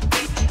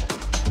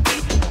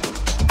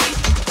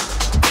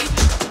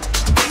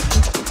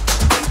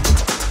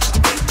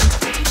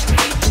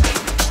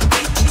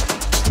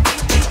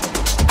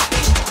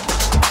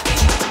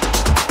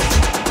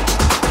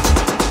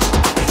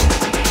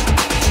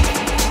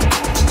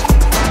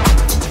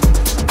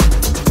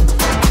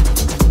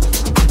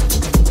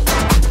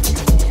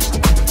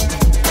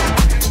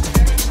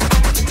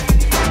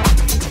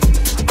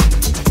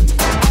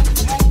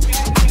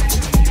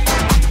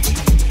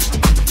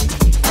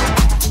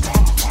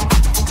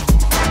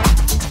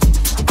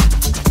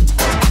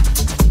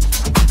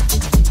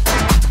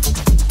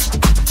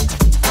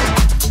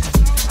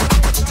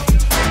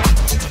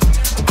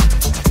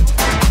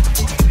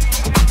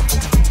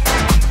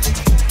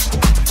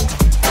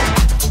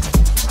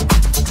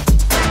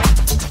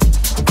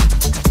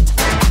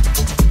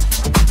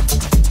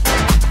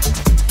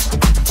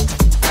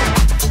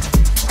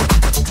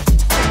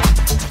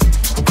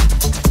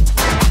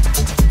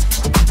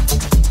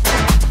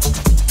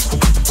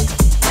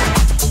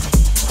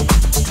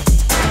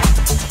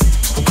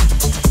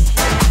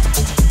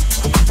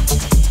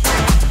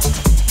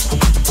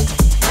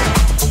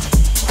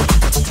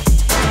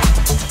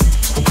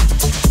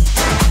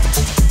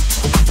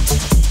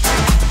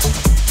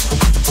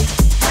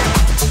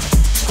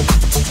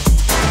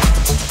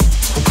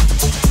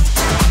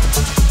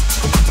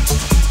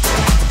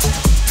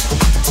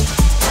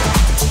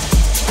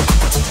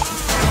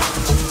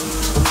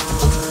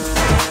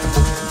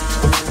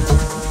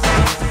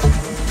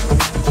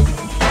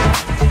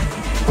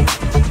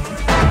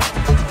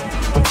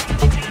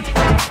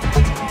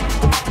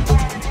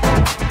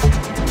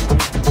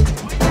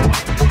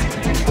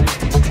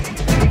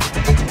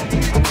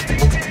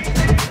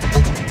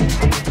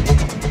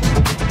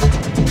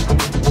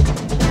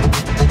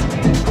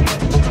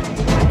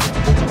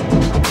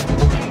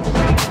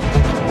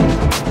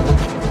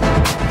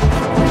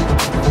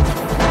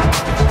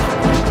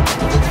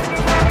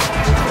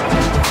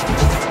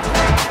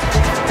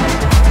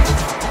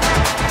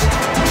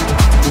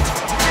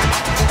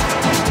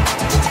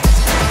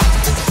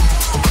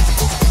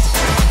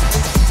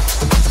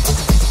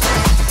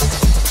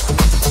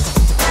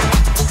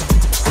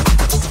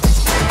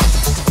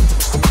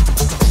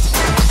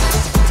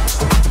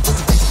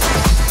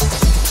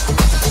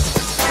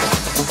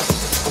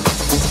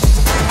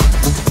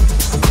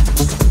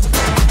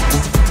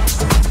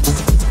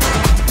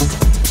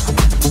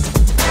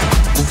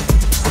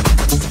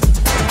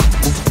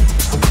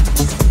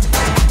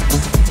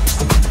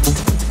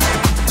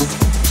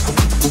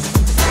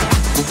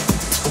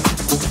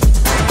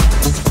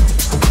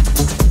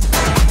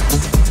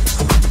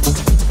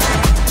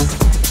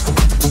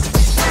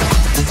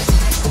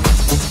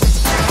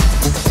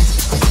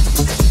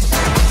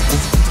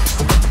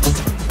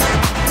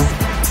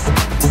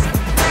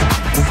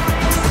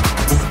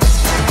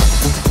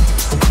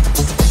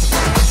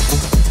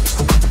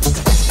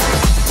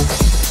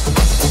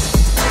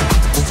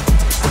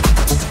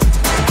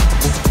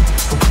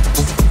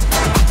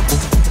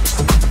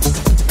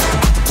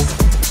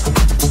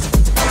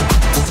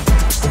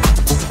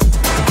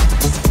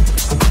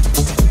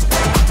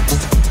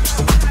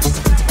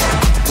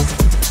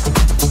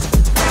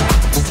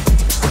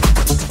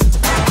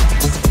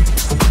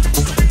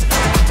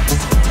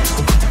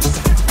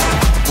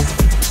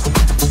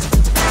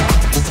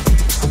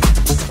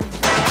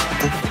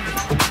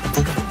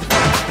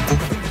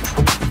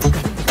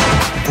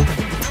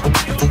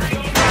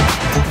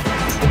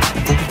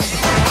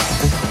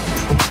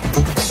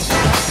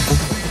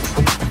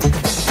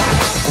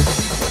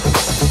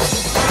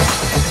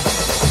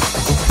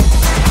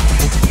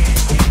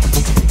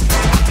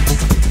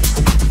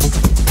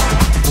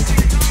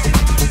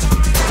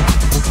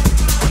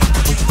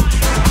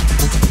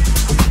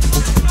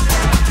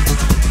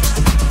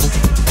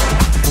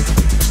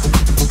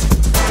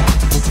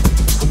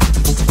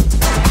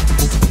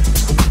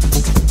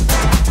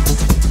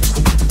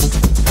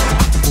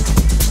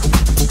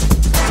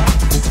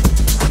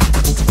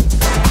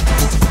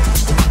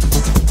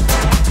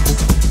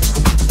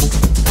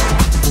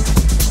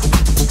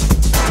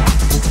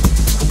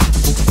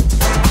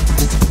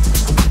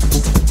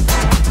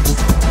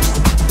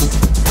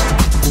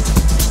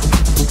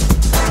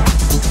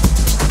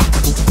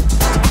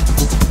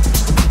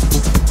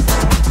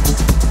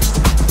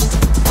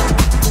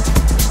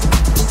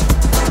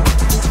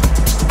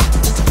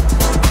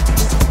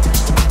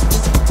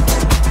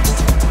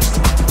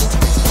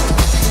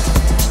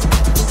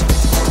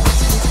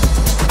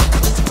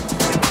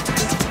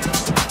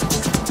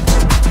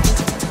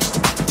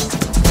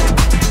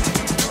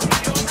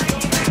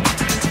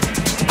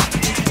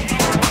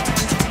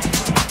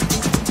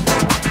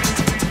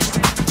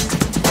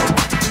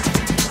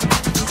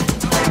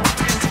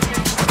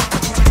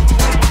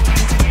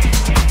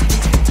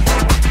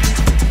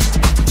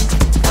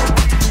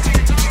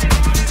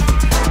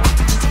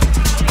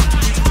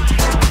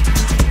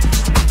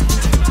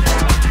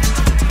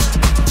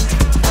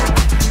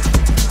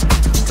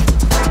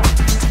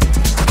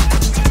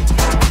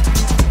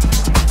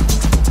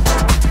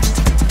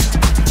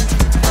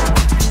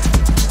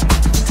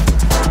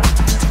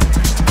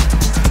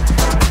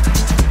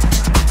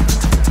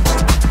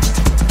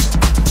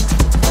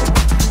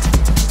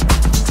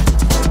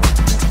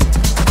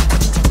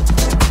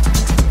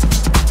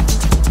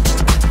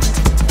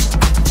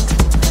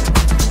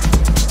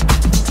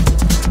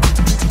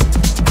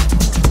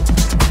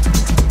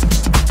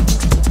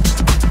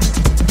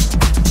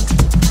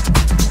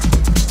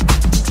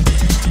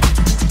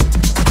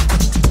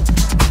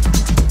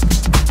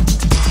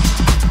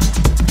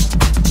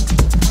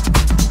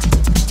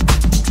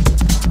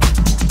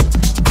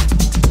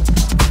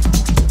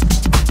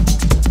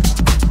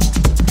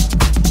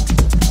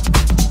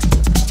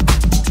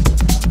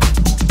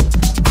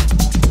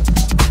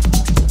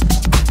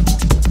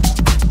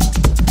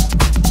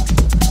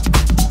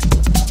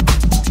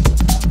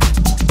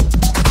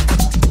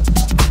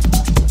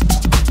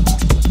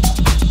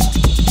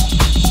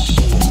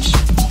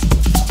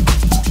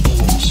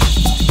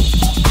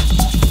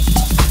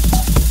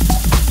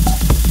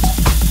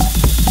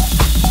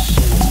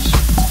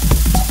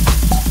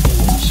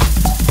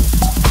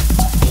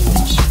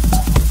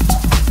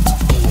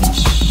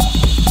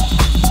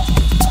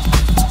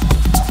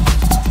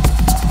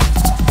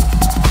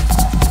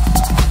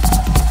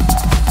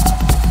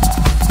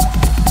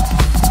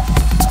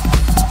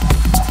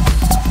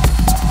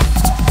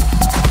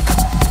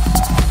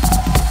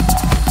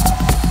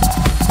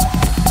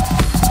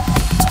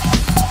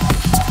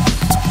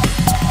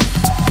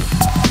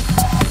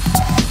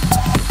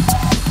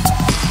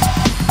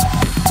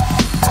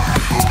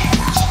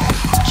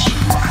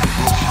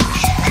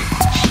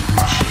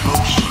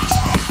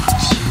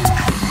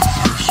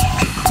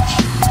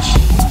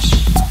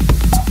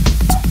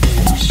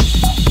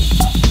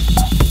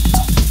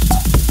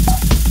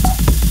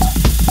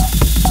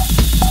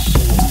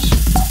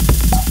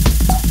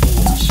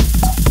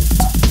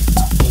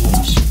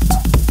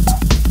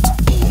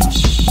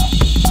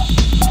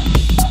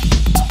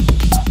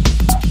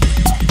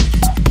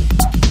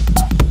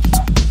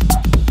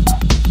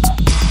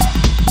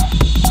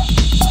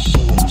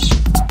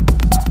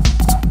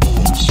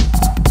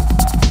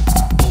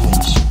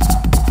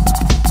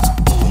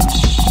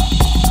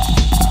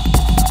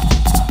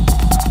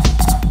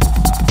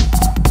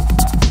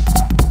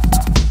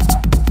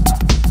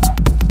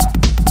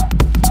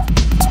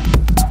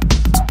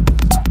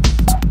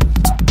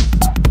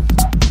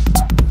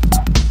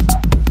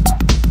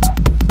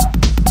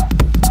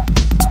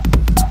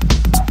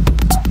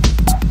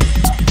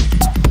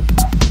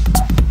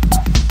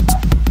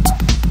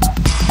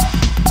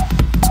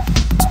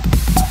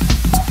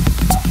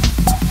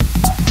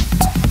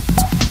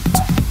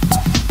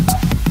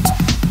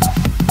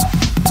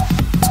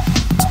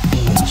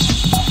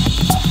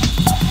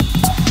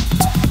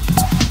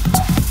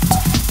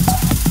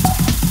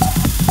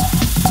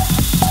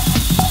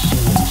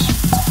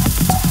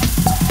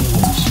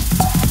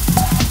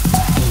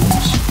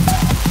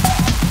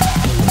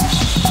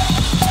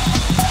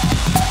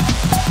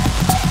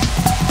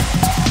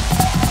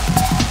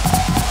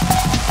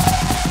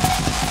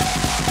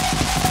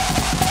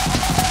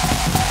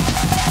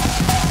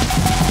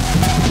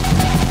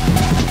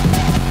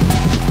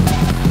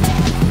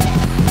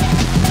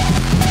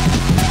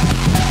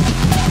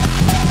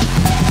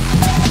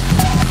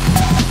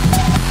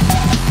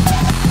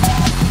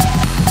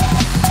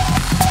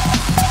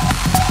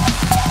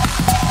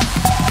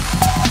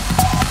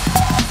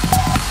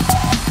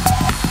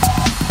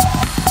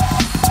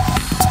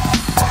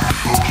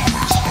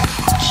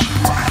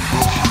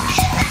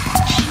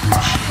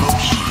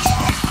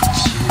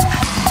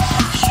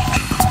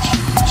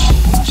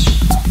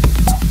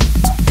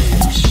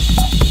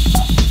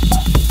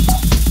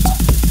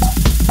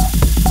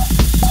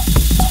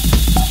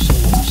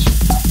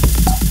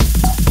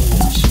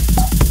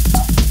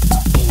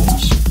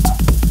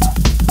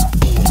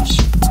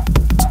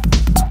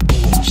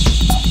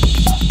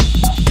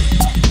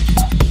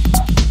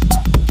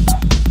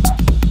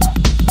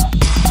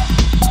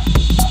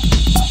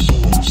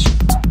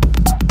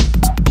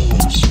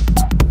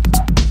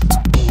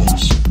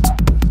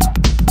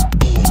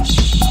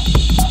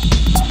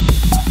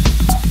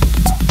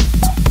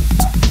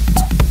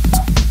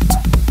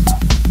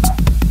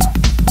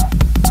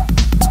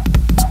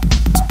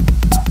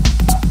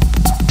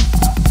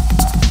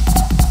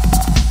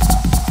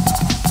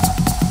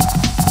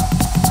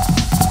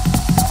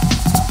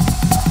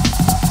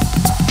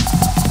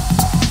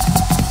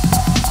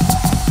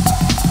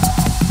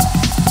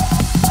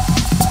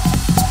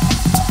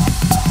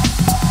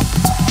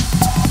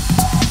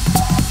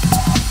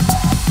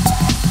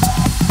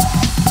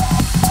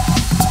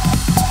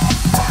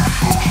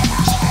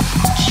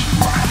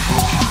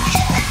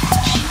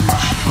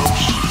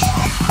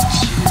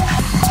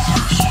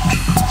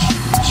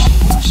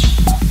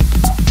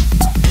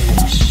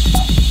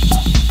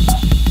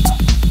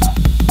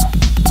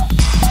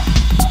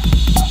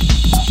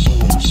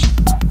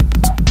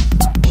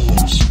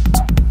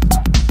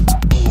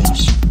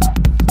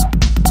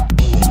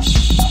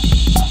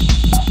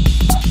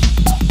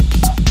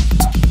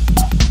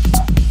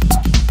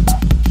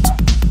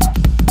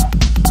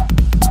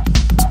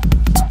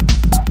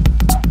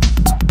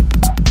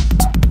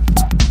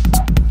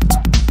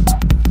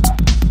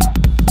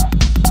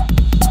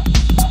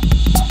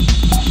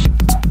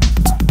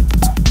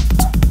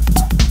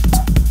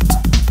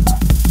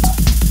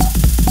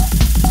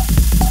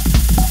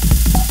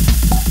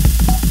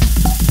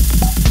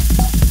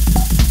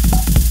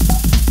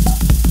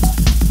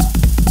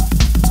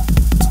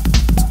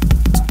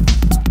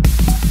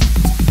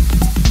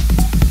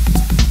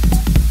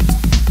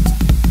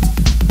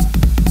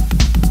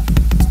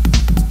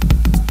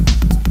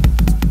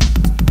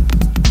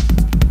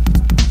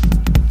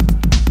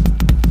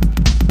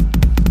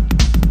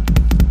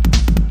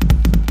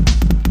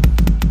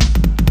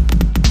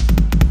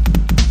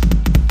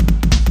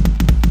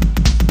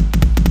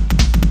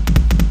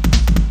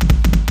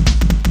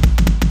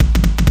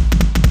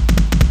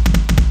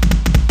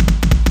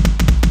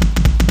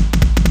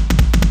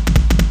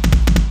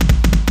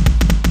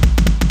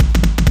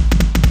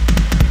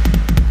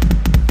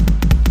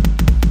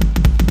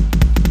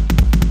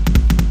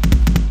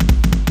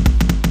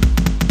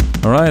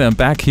 right, I'm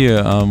back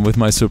here with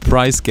my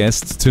surprise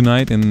guest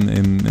tonight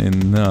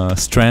in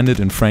stranded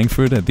in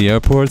Frankfurt at the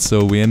airport.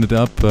 So we ended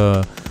up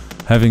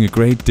having a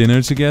great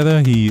dinner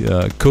together. He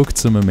cooked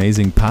some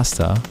amazing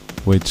pasta,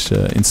 which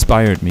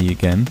inspired me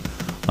again.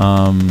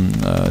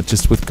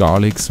 Just with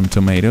garlic, some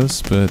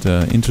tomatoes, but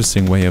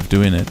interesting way of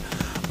doing it.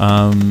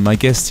 My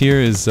guest here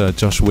is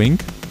Josh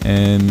Wink,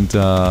 and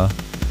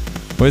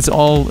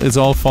well, it's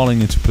all falling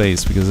into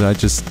place because I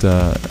just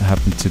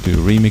happened to do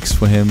a remix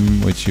for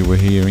him, which you were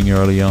hearing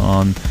earlier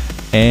on,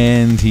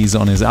 and he's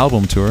on his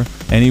album tour,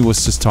 and he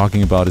was just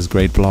talking about his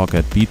great blog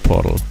at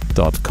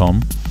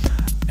beatportal.com.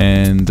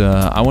 And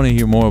I want to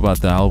hear more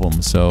about the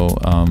album, so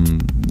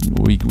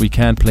we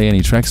can't play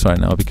any tracks right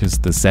now because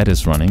the set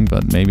is running.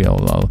 But maybe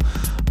I'll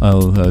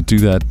do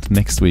that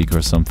next week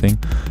or something.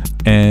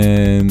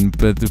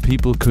 But the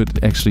people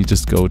could actually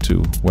just go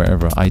to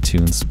wherever,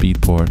 iTunes,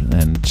 Beatport,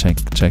 and check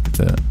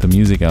the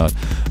music out.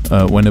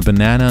 When a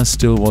banana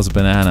still was a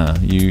banana.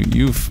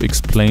 You've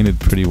explained it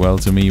pretty well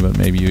to me, but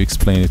maybe you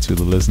explain it to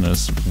the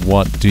listeners.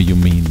 What do you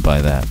mean by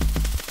that?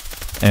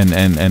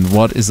 And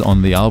what is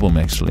on the album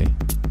actually?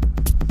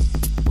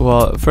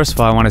 Well, first of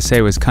all, I want to say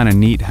it was kind of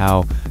neat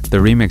how the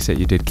remix that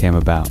you did came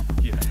about.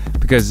 Yeah.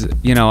 Because,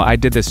 I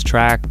did this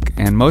track,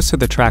 and most of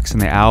the tracks in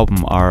the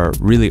album are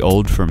really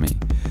old for me.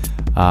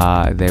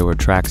 They were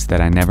tracks that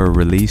I never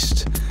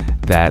released,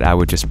 that I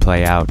would just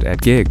play out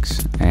at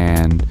gigs.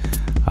 And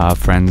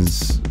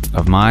friends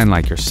of mine,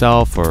 like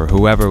yourself or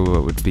whoever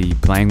would be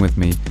playing with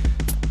me,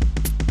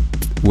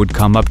 would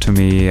come up to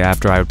me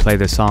after I would play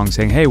the song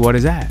saying, "Hey, what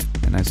is that?"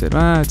 And I said,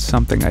 "It's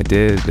something I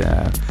did.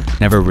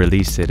 Never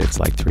released it. It's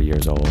like 3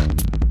 years old.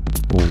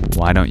 Well,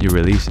 why don't you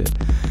release it?"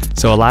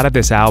 So a lot of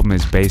this album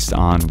is based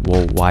on,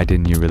 well, why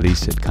didn't you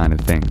release it kind of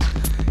thing.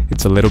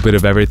 It's a little bit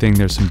of everything.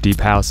 There's some deep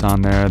house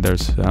on there.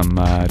 There's some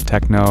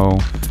techno,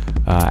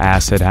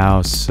 acid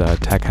house,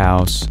 tech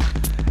house,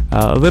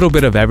 a little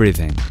bit of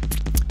everything.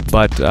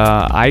 But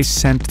I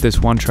sent this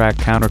one track,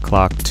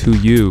 Counterclock, to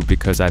you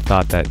because I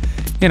thought that,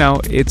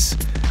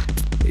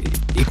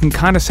 it can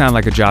kind of sound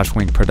like a Josh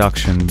Wink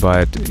production,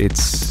 but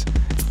it's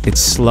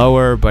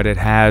slower, but it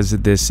has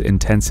this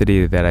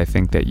intensity that I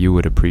think that you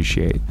would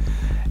appreciate.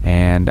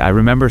 And I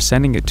remember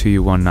sending it to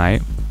you one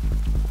night,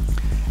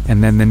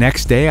 and then the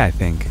next day, I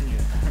think,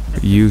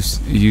 you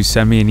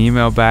sent me an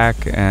email back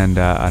and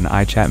an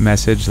iChat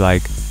message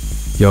like,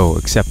 "Yo,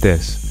 accept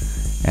this."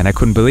 And I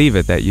couldn't believe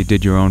it that you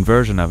did your own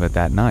version of it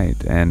that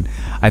night. And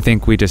I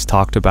think we just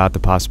talked about the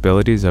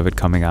possibilities of it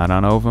coming out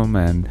on Ovum,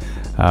 and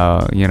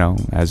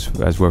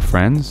as we're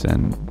friends.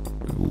 And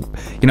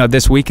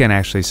this weekend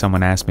actually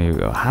someone asked me,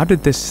 "How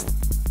did this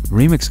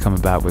remix come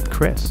about with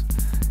Chris,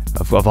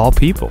 of all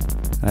people?"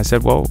 And I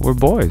said, "Well, we're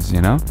boys,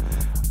 It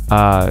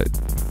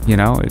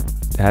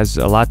has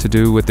a lot to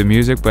do with the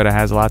music, but it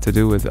has a lot to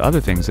do with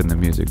other things in the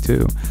music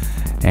too."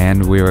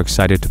 And we were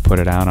excited to put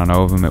it out on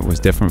Ovum. It was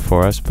different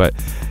for us, but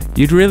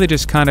you'd really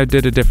just kind of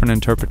did a different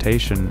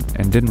interpretation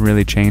and didn't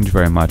really change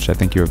very much. I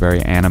think you were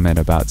very animate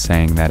about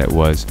saying that it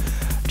was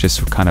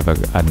just kind of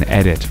an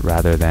edit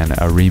rather than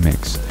a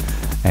remix.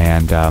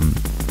 And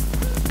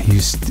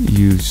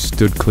you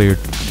stood clear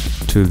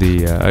to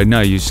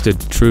the you stood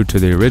true to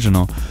the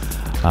original,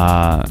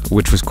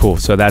 which was cool.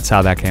 So that's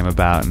how that came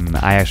about, and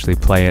I actually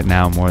play it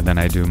now more than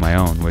I do my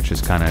own, which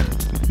is kind of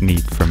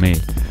neat for me.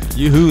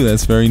 Yoo-hoo,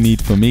 that's very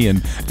neat for me.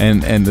 And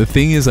the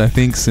thing is, I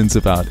think since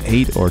about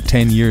 8 or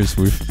 10 years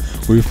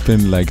we've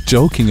been like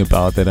joking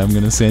about that I'm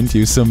gonna send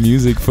you some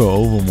music for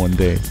Ovum one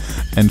day,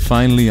 and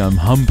finally I'm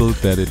humbled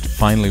that it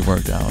finally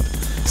worked out.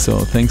 So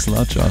thanks a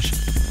lot, Josh.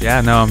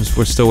 Yeah, no,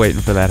 we're still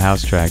waiting for that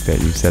house track that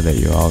you said that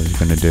you're always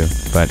gonna do,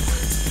 but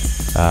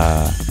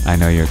I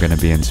know you're gonna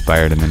be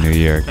inspired in the new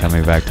year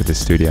coming back to the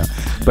studio.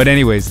 But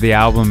anyways, the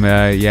album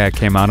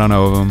came out on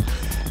Ovum.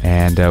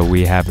 And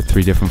we have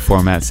 3 different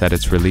formats that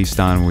it's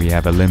released on. We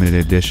have a limited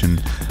edition,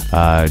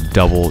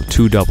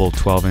 two double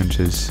 12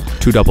 inches,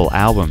 2 double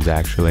albums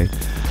actually.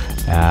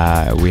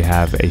 We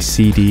have a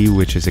CD,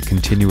 which is a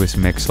continuous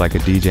mix, like a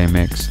DJ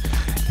mix.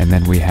 And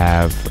then we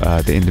have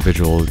the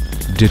individual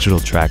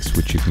digital tracks,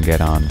 which you can get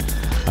on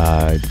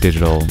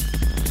digital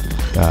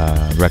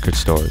record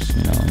stores,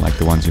 like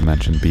the ones you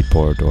mentioned,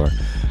 Beatport or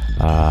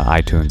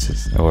iTunes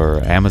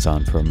or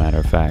Amazon, for a matter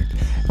of fact.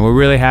 And we're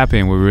really happy,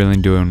 and we're really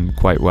doing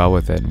quite well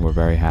with it, and we're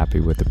very happy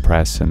with the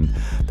press and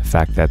the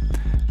fact that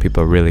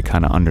people are really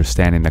kind of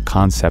understanding the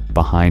concept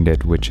behind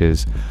it, which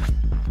is,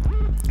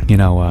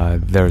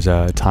 there's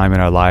a time in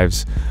our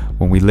lives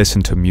when we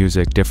listened to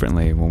music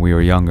differently, when we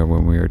were younger,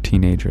 when we were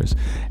teenagers,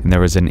 and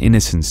there was an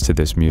innocence to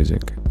this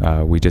music.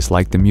 We just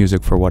liked the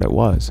music for what it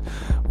was.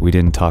 We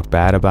didn't talk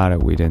bad about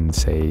it. We didn't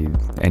say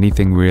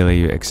anything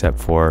really, except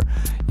for,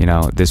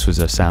 this was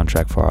a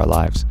soundtrack for our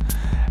lives.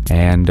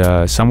 And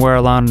somewhere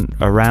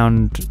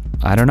around,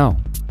 I don't know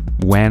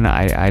when,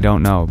 I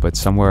don't know, but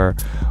somewhere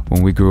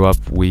when we grew up,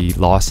 we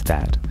lost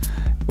that,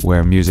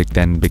 where music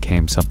then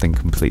became something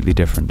completely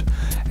different.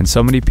 And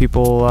so many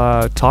people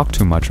talk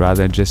too much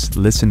rather than just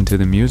listen to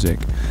the music.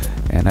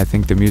 And I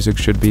think the music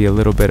should be a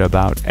little bit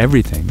about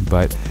everything,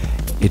 but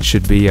it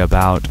should be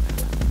about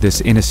this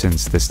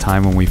innocence, this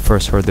time when we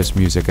first heard this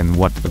music and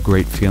what a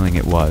great feeling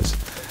it was.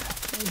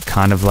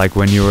 Kind of like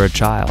when you were a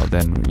child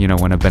and, you know,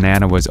 when a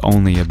banana was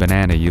only a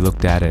banana, you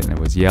looked at it and it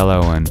was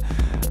yellow and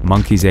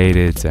monkeys ate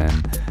it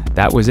and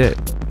that was it.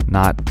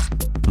 Not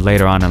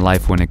later on in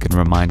life when it can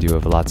remind you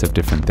of lots of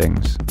different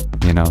things,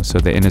 you know, so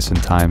the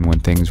innocent time when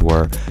things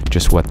were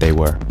just what they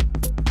were.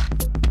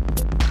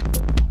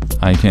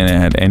 I can't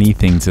add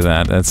anything to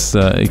that. That's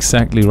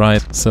exactly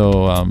right.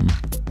 So,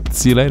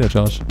 see you later,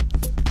 Josh.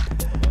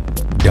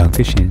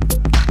 Dankeschön.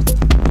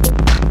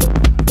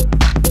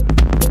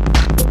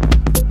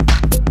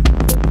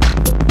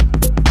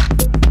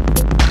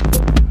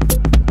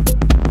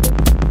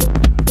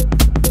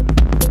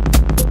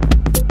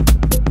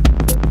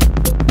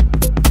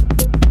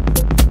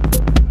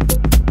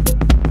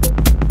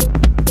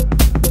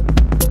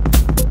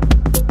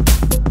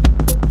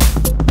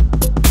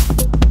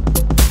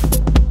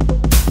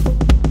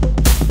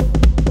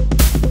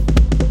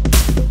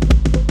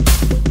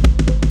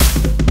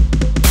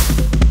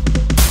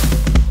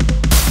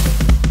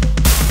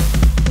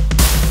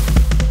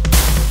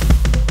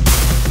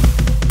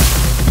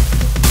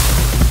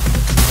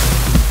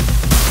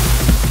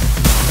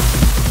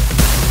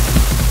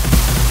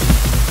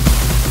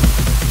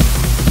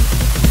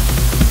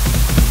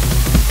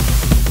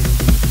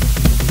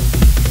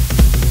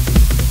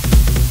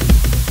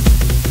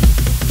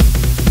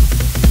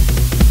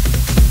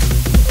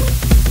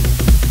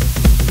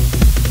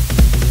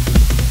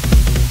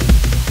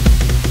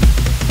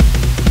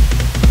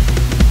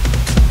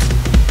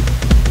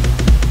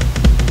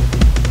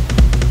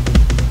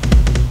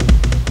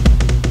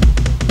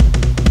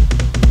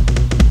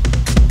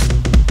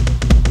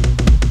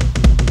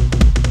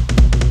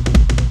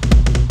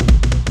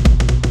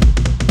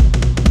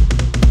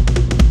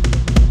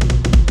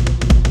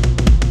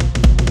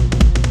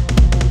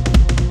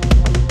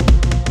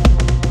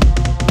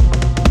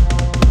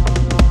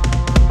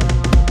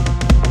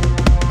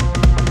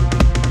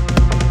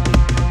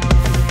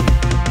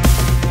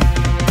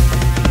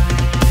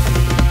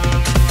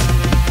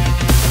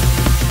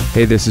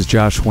 Hey, this is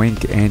Josh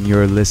Wink, and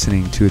you're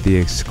listening to the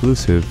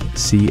exclusive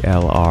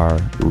CLR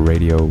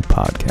Radio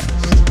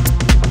Podcast.